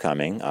winter's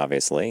coming,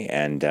 obviously,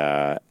 and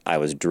I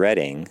was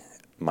dreading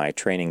my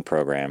training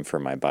program for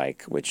my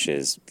bike, which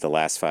is the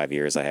last 5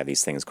 years I have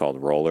these things called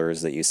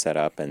rollers that you set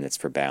up, and it's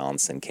for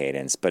balance and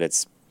cadence, but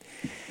it's...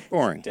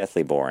 boring.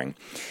 Deathly boring.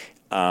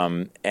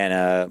 And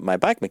my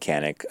bike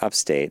mechanic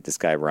upstate, this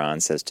guy Ron,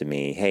 says to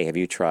me, hey, have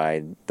you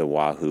tried the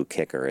Wahoo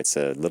Kicker? It's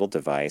a little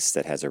device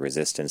that has a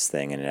resistance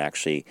thing, and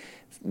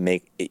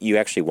you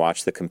actually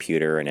watch the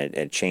computer, and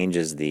it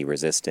changes the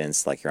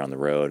resistance, like you're on the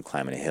road,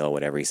 climbing a hill,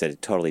 whatever. He said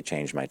it totally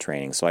changed my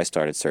training. So I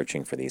started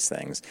searching for these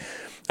things.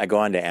 I go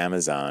onto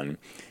Amazon,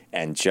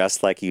 and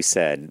just like you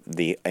said,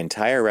 the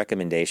entire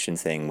recommendation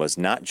thing was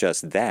not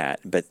just that,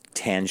 but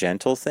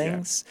tangential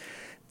things. Yeah.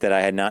 That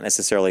I had not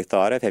necessarily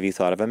thought of. Have you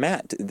thought of a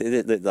mat,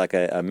 like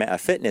a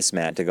fitness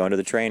mat to go into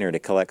the trainer to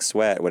collect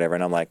sweat, whatever?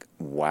 And I'm like,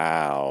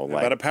 wow. How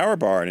about a power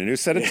bar and a new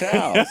set of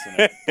towels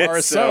and a bar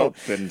of soap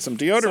and some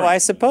deodorant? So I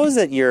suppose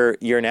that your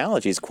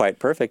analogy is quite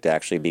perfect,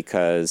 actually,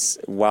 because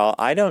while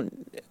I don't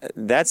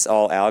that's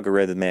all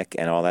algorithmic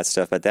and all that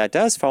stuff, but that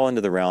does fall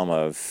into the realm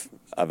of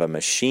a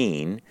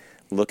machine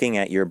looking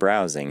at your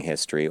browsing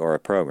history or a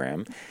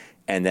program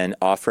and then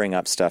offering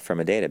up stuff from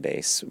a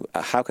database.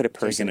 How could a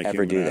person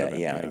ever do that?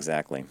 Yeah,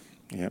 exactly.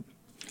 Yep.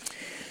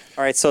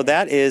 All right, so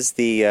that is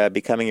the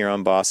becoming your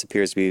own boss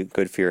appears to be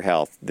good for your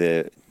health.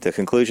 The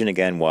conclusion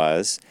again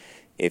was,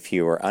 if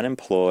you are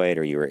unemployed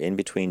or you are in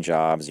between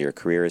jobs, your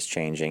career is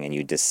changing, and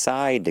you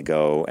decide to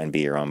go and be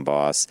your own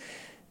boss,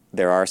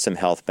 there are some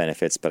health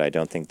benefits, but I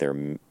don't think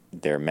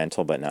they're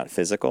mental but not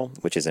physical,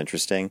 which is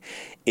interesting.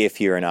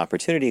 If you're an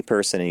opportunity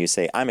person and you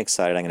say, I'm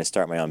excited, I'm going to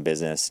start my own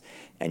business,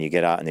 and you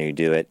get out and then you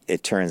do it,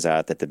 it turns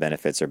out that the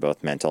benefits are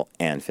both mental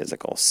and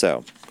physical.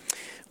 So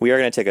we are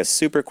going to take a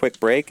super quick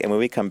break, and when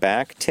we come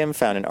back, Tim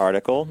found an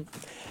article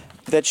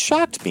that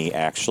shocked me,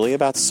 actually,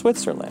 about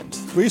Switzerland.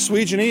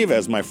 Sweet Geneva,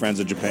 as my friends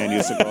in Japan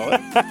used to call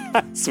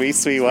it.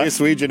 Sweet what?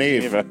 Sweet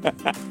Geneva.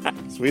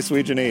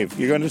 Sweet Geneva.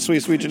 You going to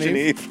Sweet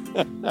Geneva?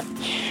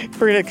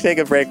 We're going to take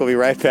a break. We'll be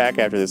right back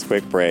after this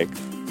quick break.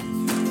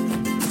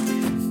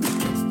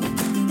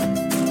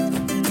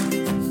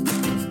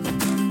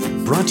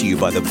 Brought to you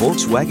by the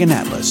Volkswagen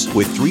Atlas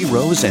with 3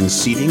 rows and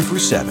seating for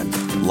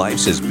 7.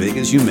 Life's as big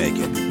as you make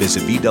it.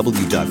 Visit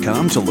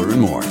VW.com to learn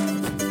more.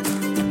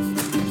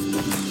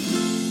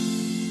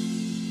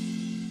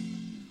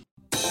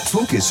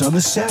 Focus on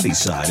the savvy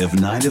side of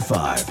 9 to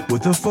 5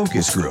 with the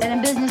Focus Group. Been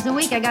in business a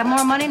week. I got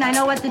more money than I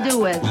know what to do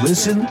with.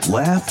 Listen,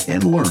 laugh,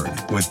 and learn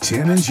with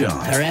Tim and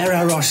John.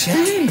 Herrera Rocher.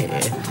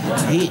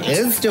 He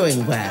is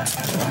doing well.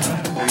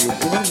 You're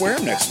going to wear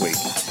him next week.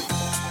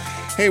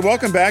 Hey,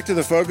 welcome back to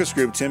the Focus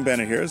Group. Tim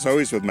Bennett here, as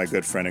always, with my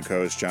good friend and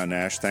co-host, John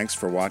Nash. Thanks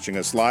for watching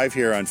us live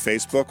here on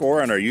Facebook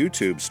or on our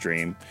YouTube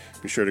stream.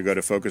 Be sure to go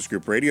to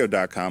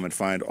focusgroupradio.com and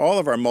find all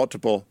of our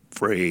multiple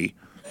free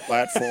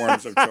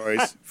platforms of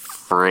choice.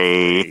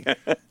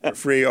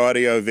 Free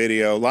audio,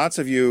 video. Lots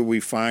of you, we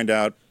find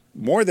out,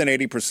 more than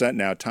 80%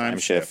 now time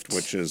shift,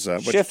 which is...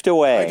 shift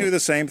away. I do the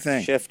same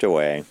thing. Shift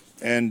away.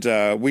 And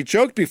we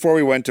joked before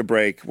we went to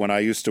break, when I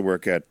used to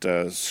work at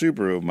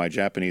Subaru, my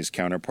Japanese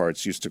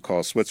counterparts used to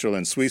call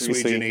Switzerland Sweet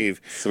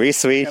Geneva.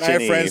 Sweet And I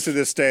have friends to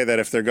this day that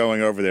if they're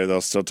going over there, they'll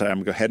still tell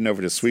I'm heading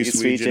over to Sweet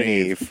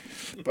Geneva.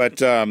 But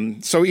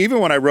so even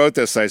when I wrote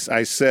this,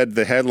 I said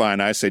the headline,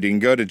 I said you can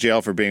go to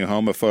jail for being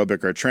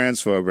homophobic or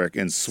transphobic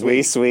in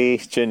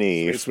Sweet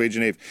Geneva. Sweet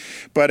Geneva.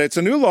 But it's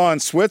a new law in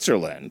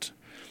Switzerland.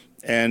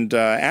 And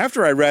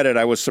after I read it,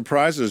 I was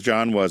surprised, as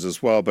John was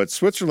as well, but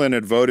Switzerland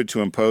had voted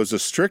to impose the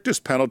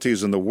strictest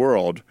penalties in the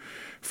world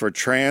for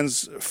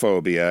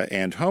transphobia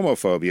and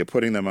homophobia,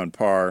 putting them on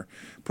par,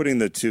 putting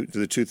the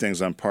two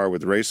things on par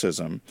with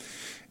racism.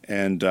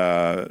 And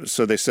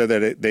so they said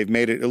that they've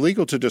made it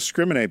illegal to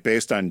discriminate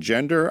based on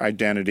gender,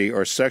 identity,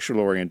 or sexual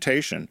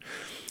orientation.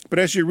 But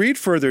as you read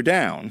further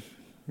down,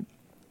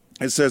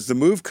 it says the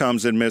move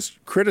comes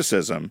amidst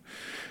criticism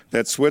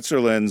that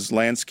Switzerland's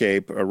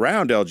landscape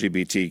around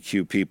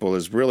LGBTQ people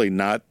is really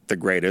not the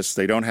greatest.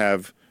 They don't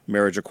have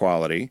marriage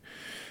equality,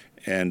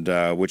 and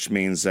which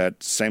means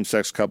that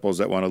same-sex couples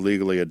that want to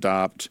legally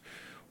adopt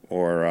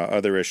or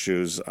other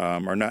issues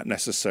are not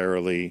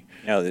necessarily...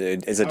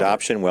 As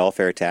adoption,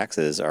 welfare,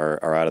 taxes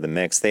are out of the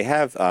mix. They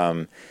have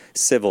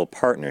civil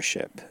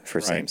partnership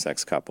for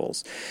same-sex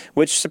couples,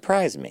 which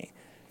surprised me.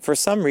 For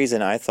some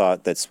reason, I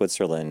thought that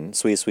Switzerland,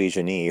 Sweet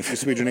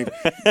Geneva.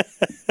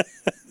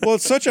 Well,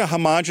 it's such a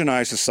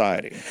homogenized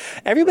society.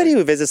 Everybody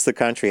who visits the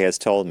country has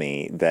told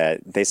me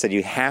that they said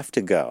you have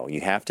to go.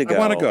 You have to go. I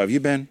want to go. Have you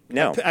been?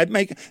 No.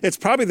 It's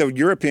probably the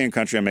European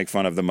country I make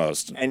fun of the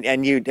most. And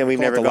we've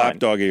never gone. The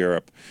lapdog of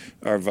Europe.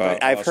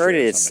 I've heard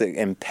it's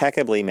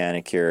impeccably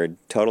manicured,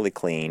 totally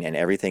clean, and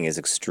everything is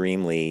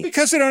extremely...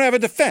 Because they don't have a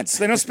defense.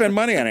 They don't spend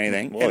money on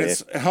anything. And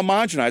it's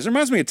homogenized. It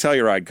reminds me of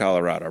Telluride,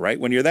 Colorado, right?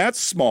 When you're that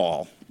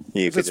small...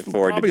 It's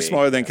probably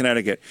smaller than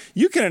Connecticut.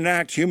 You can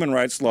enact human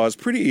rights laws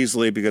pretty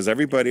easily because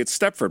it's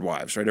Stepford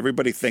wives, right?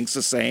 Everybody thinks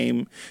the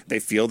same. They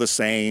feel the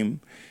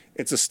same.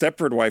 It's a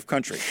Stepford wife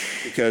country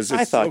because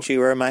I thought you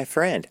were my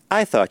friend.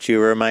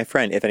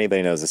 If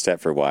anybody knows the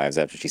Stepford wives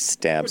after she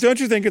stabs. Don't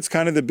you think it's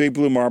kind of the big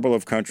blue marble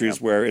of countries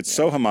where it's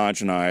so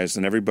homogenized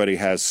and everybody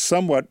has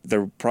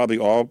they're probably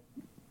all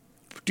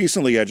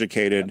decently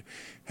educated,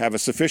 have a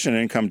sufficient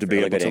income to be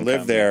able to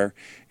live there.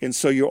 And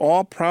so you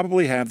all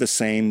probably have the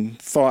same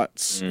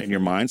thoughts in your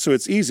mind. So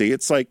it's easy.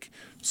 It's like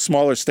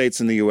smaller states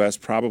in the U.S.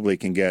 probably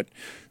can get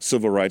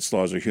civil rights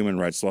laws or human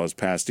rights laws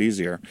passed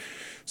easier.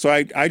 So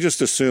I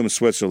just assume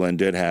Switzerland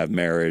did have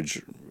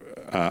marriage.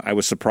 I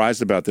was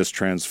surprised about this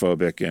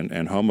transphobic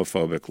and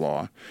homophobic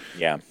law.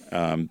 Yeah.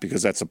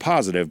 Because that's a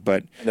positive.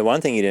 But the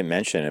one thing you didn't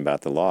mention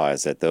about the law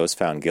is that those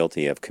found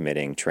guilty of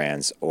committing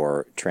transphobia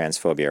or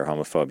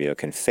homophobia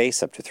can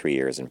face up to 3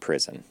 years in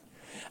prison.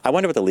 I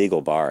wonder what the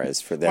legal bar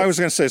is for that. Well, I was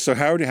going to say, so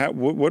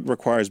what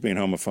requires being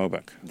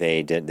homophobic?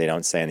 They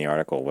don't say in the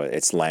article.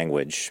 It's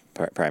language,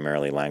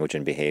 primarily language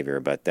and behavior,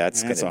 but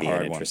that's going to be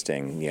an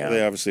interesting. Yeah,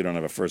 they obviously don't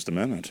have a First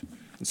Amendment.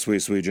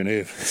 Sweet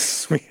Geneve.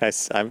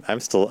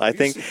 I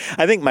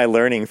think my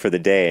learning for the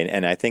day,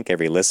 and I think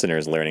every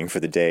listener's learning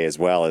for the day as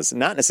well, is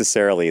not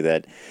necessarily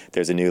that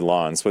there's a new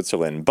law in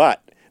Switzerland,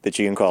 but that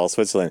you can call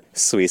Switzerland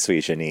Sweet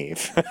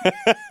Geneve.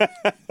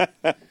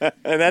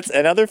 And that's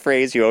another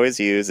phrase you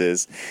always use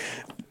is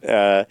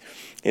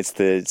it's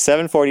the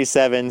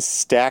 747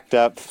 stacked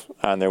up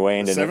on their way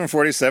into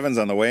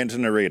 747s on the way into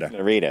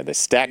Narita. They're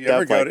stacked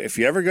up. If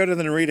you ever go to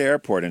the Narita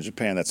airport in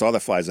Japan, that's all that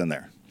flies in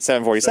there.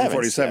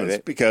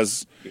 747s.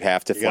 Because you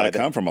have to fly. You got to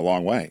come from a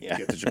long way to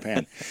get to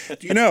Japan.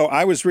 Do you know,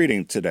 I was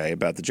reading today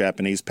about the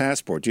Japanese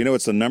passport. Do you know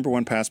it's the number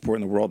one passport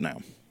in the world now?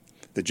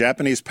 The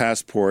Japanese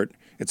passport,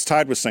 it's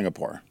tied with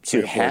Singapore.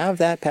 To have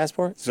that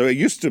passport? So it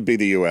used to be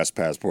the U.S.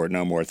 passport.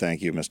 No more,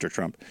 thank you, Mr.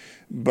 Trump.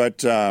 But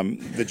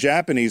the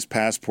Japanese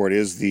passport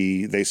is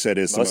the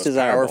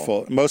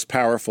most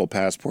powerful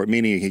passport,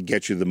 meaning it can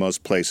get you the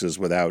most places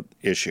without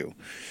issue.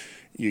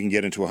 You can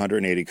get into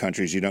 180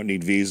 countries. You don't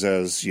need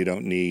visas. You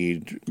don't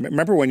need...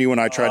 Remember when you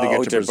and I tried to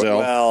get to Brazil?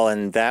 Well,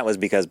 and that was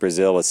because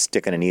Brazil was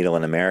sticking a needle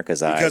in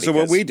America's eye. Because of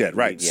what we did,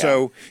 right. Yeah.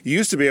 So you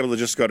used to be able to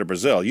just go to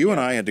Brazil. You and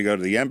I had to go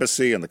to the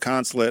embassy and the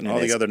consulate and all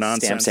the other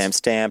nonsense.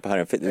 Stamp. Pay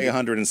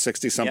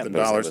 $160-something. It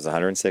was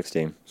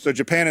 $160. So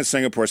Japan and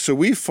Singapore. So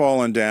we've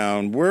fallen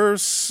down.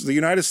 The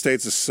United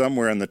States is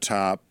somewhere in the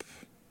top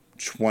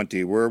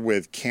 20. We're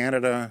with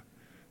Canada...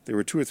 There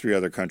were 2 or 3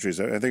 other countries.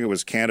 I think it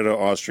was Canada,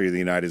 Austria, the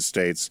United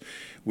States.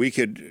 We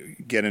could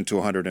get into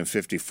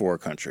 154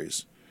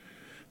 countries.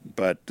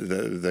 But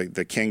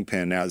the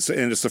kingpin now,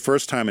 and it's the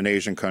first time an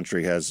Asian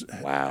country has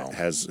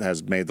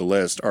made the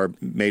list or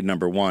made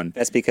number one.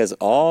 That's because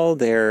all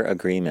their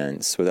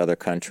agreements with other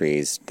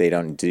countries, they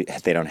don't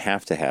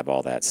have to have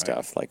all that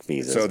stuff like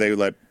visas. So they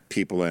let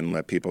people in,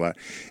 let people out.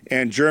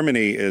 And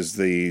Germany is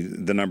the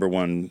number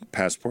one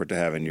passport to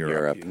have in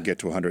Europe. You can get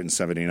to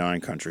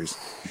 179 countries.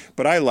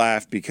 But I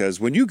laugh because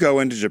when you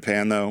go into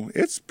Japan, though,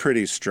 it's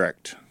pretty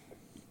strict.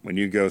 When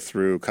you go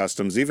through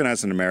customs, even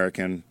as an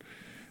American,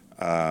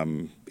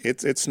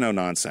 it's no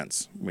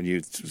nonsense.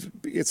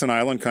 It's an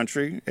island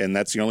country, and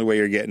that's the only way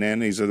you're getting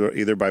in,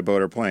 either by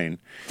boat or plane.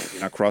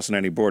 You're not crossing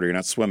any border. You're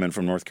not swimming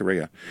from North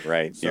Korea.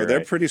 Right. So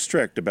they're pretty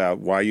strict about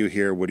why you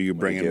here, what are you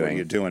bringing, what are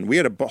you doing. We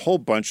had a whole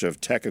bunch of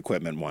tech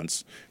equipment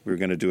once. We were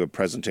going to do a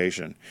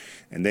presentation,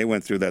 and they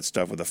went through that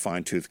stuff with a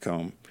fine-tooth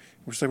comb.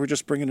 We're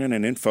just bringing in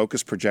an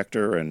in-focus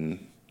projector,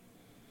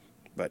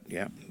 but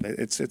yeah,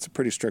 it's a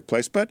pretty strict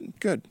place, but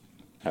good.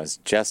 I was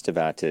just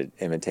about to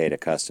imitate a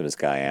customs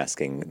guy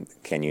asking,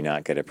 can you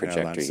not get a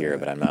projector here?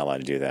 But I'm not allowed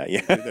to do that.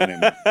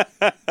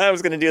 Yeah. I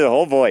was going to do the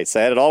whole voice.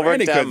 I had it all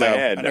worked out in my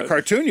head. And a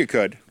cartoon you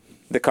could.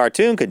 The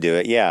cartoon could do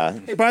it, yeah.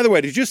 Hey, by the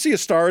way, did you see A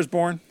Star is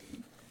Born?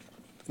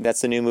 That's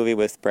the new movie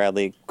with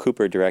Bradley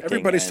Cooper directing.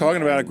 Everybody's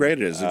talking about how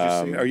great it is. Did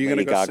you see? Are you going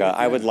to go see it?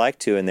 I would like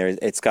to, and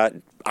it's got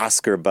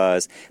Oscar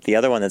buzz. The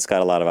other one that's got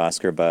a lot of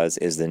Oscar buzz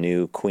is the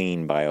new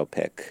Queen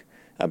biopic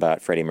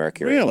about Freddie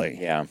Mercury. Really?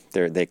 Yeah.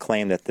 They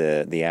claim that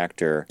the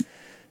actor,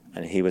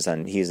 and he was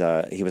on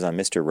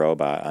Mr.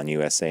 Robot on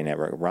USA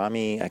Network.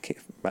 Rami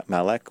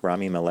Malek.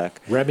 Rami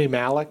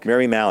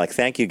Malek.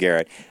 Thank you,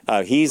 Garrett.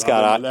 He's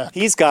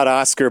got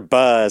Oscar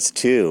buzz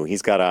too.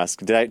 He's got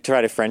Oscar. Did I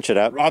try to French it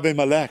up? Rami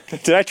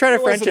Malek. Did I try to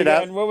French it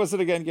up? What was it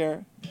again,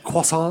 Garrett?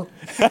 Croissant.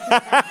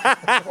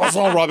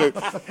 Croissant, Robbie.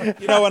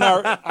 You know,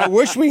 I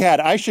wish we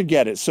had. I should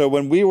get it. So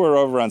when we were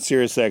over on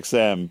Sirius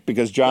XM,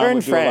 because John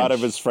would do a lot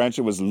of his French,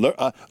 it was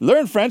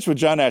Learn French with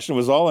John Ashton. It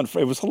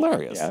was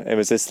hilarious. Yeah, it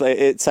was.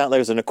 It sounded like it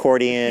was an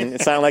accordion.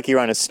 It sounded like you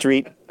were on a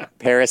street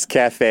Paris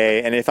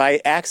cafe, and if I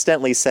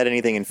accidentally said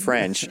anything in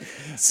French,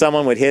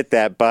 someone would hit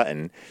that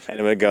button, and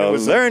it would go,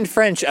 "Learn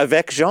French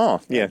avec Jean."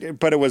 Yeah,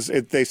 but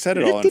they said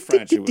it all in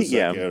French. It was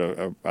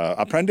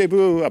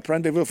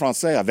apprenez-vous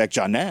français avec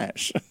John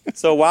Nash.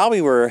 So while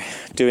we were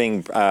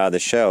doing the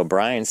show,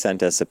 Brian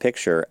sent us a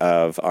picture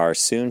of our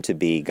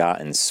soon-to-be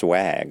gotten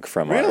swag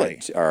from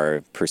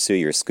our Pursue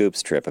Your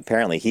Scoops trip.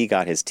 Apparently, he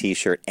got his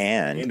T-shirt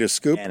and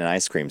an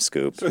ice cream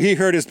scoop. So he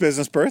heard his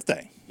business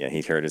birthday. Yeah,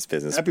 he heard his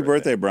business. Happy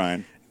birthday,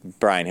 Brian.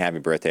 Brian, happy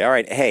birthday. All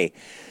right, hey,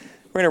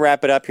 we're going to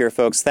wrap it up here,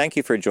 folks. Thank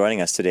you for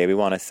joining us today. We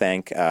want to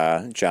thank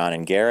John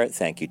and Garrett.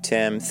 Thank you,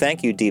 Tim.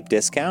 Thank you, Deep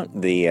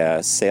Discount.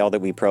 The sale that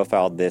we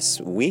profiled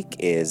this week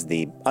is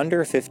the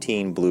Under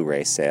 15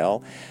 Blu-ray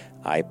sale.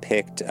 I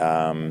picked...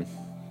 Known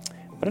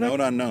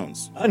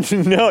Unknowns.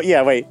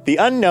 The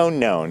Unknown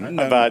Known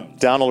about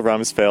Donald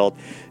Rumsfeld.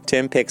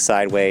 Tim picked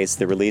Sideways.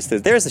 The release,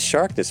 there's a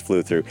shark just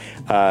flew through.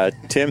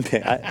 Tim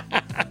picked,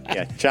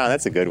 yeah, John,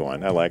 that's a good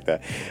one. I like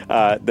that.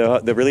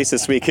 The release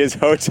this week is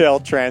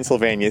Hotel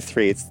Transylvania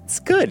 3. It's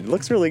good. It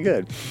looks really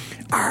good.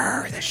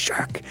 Arr, the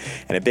shark.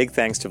 And a big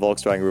thanks to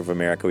Volkswagen Group of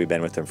America. We've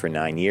been with them for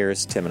 9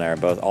 years. Tim and I are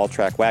both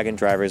all-track wagon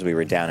drivers. We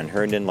were down in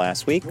Herndon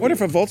last week. What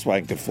if a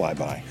Volkswagen could fly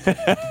by?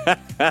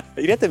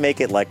 You'd have to make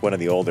it like one of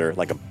the older,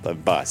 like a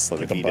bus,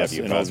 like a VW bus.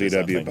 An old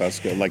VW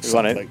bus.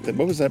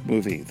 What was that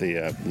movie?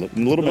 The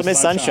Little Miss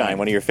Sunshine,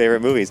 one of your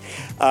favorite movies.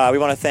 We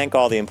want to thank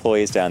all the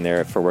employees down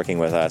there for working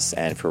with us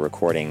and for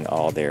recording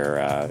all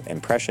their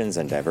impressions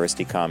and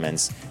diversity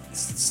comments.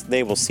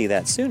 They will see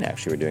that soon,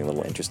 actually. We're doing a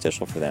little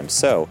interstitial for them.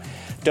 So,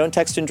 don't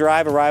text and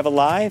drive, arrive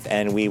alive,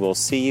 and we will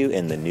see you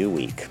in the new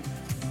week.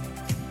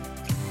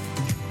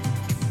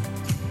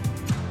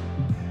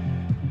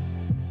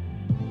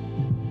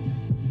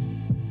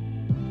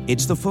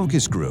 It's The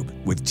Focus Group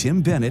with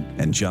Tim Bennett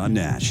and John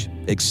Nash.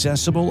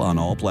 Accessible on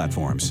all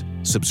platforms.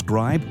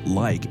 Subscribe,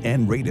 like,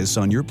 and rate us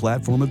on your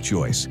platform of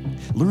choice.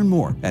 Learn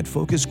more at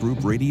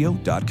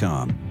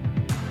focusgroupradio.com.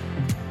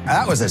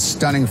 That was a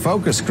stunning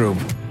focus group.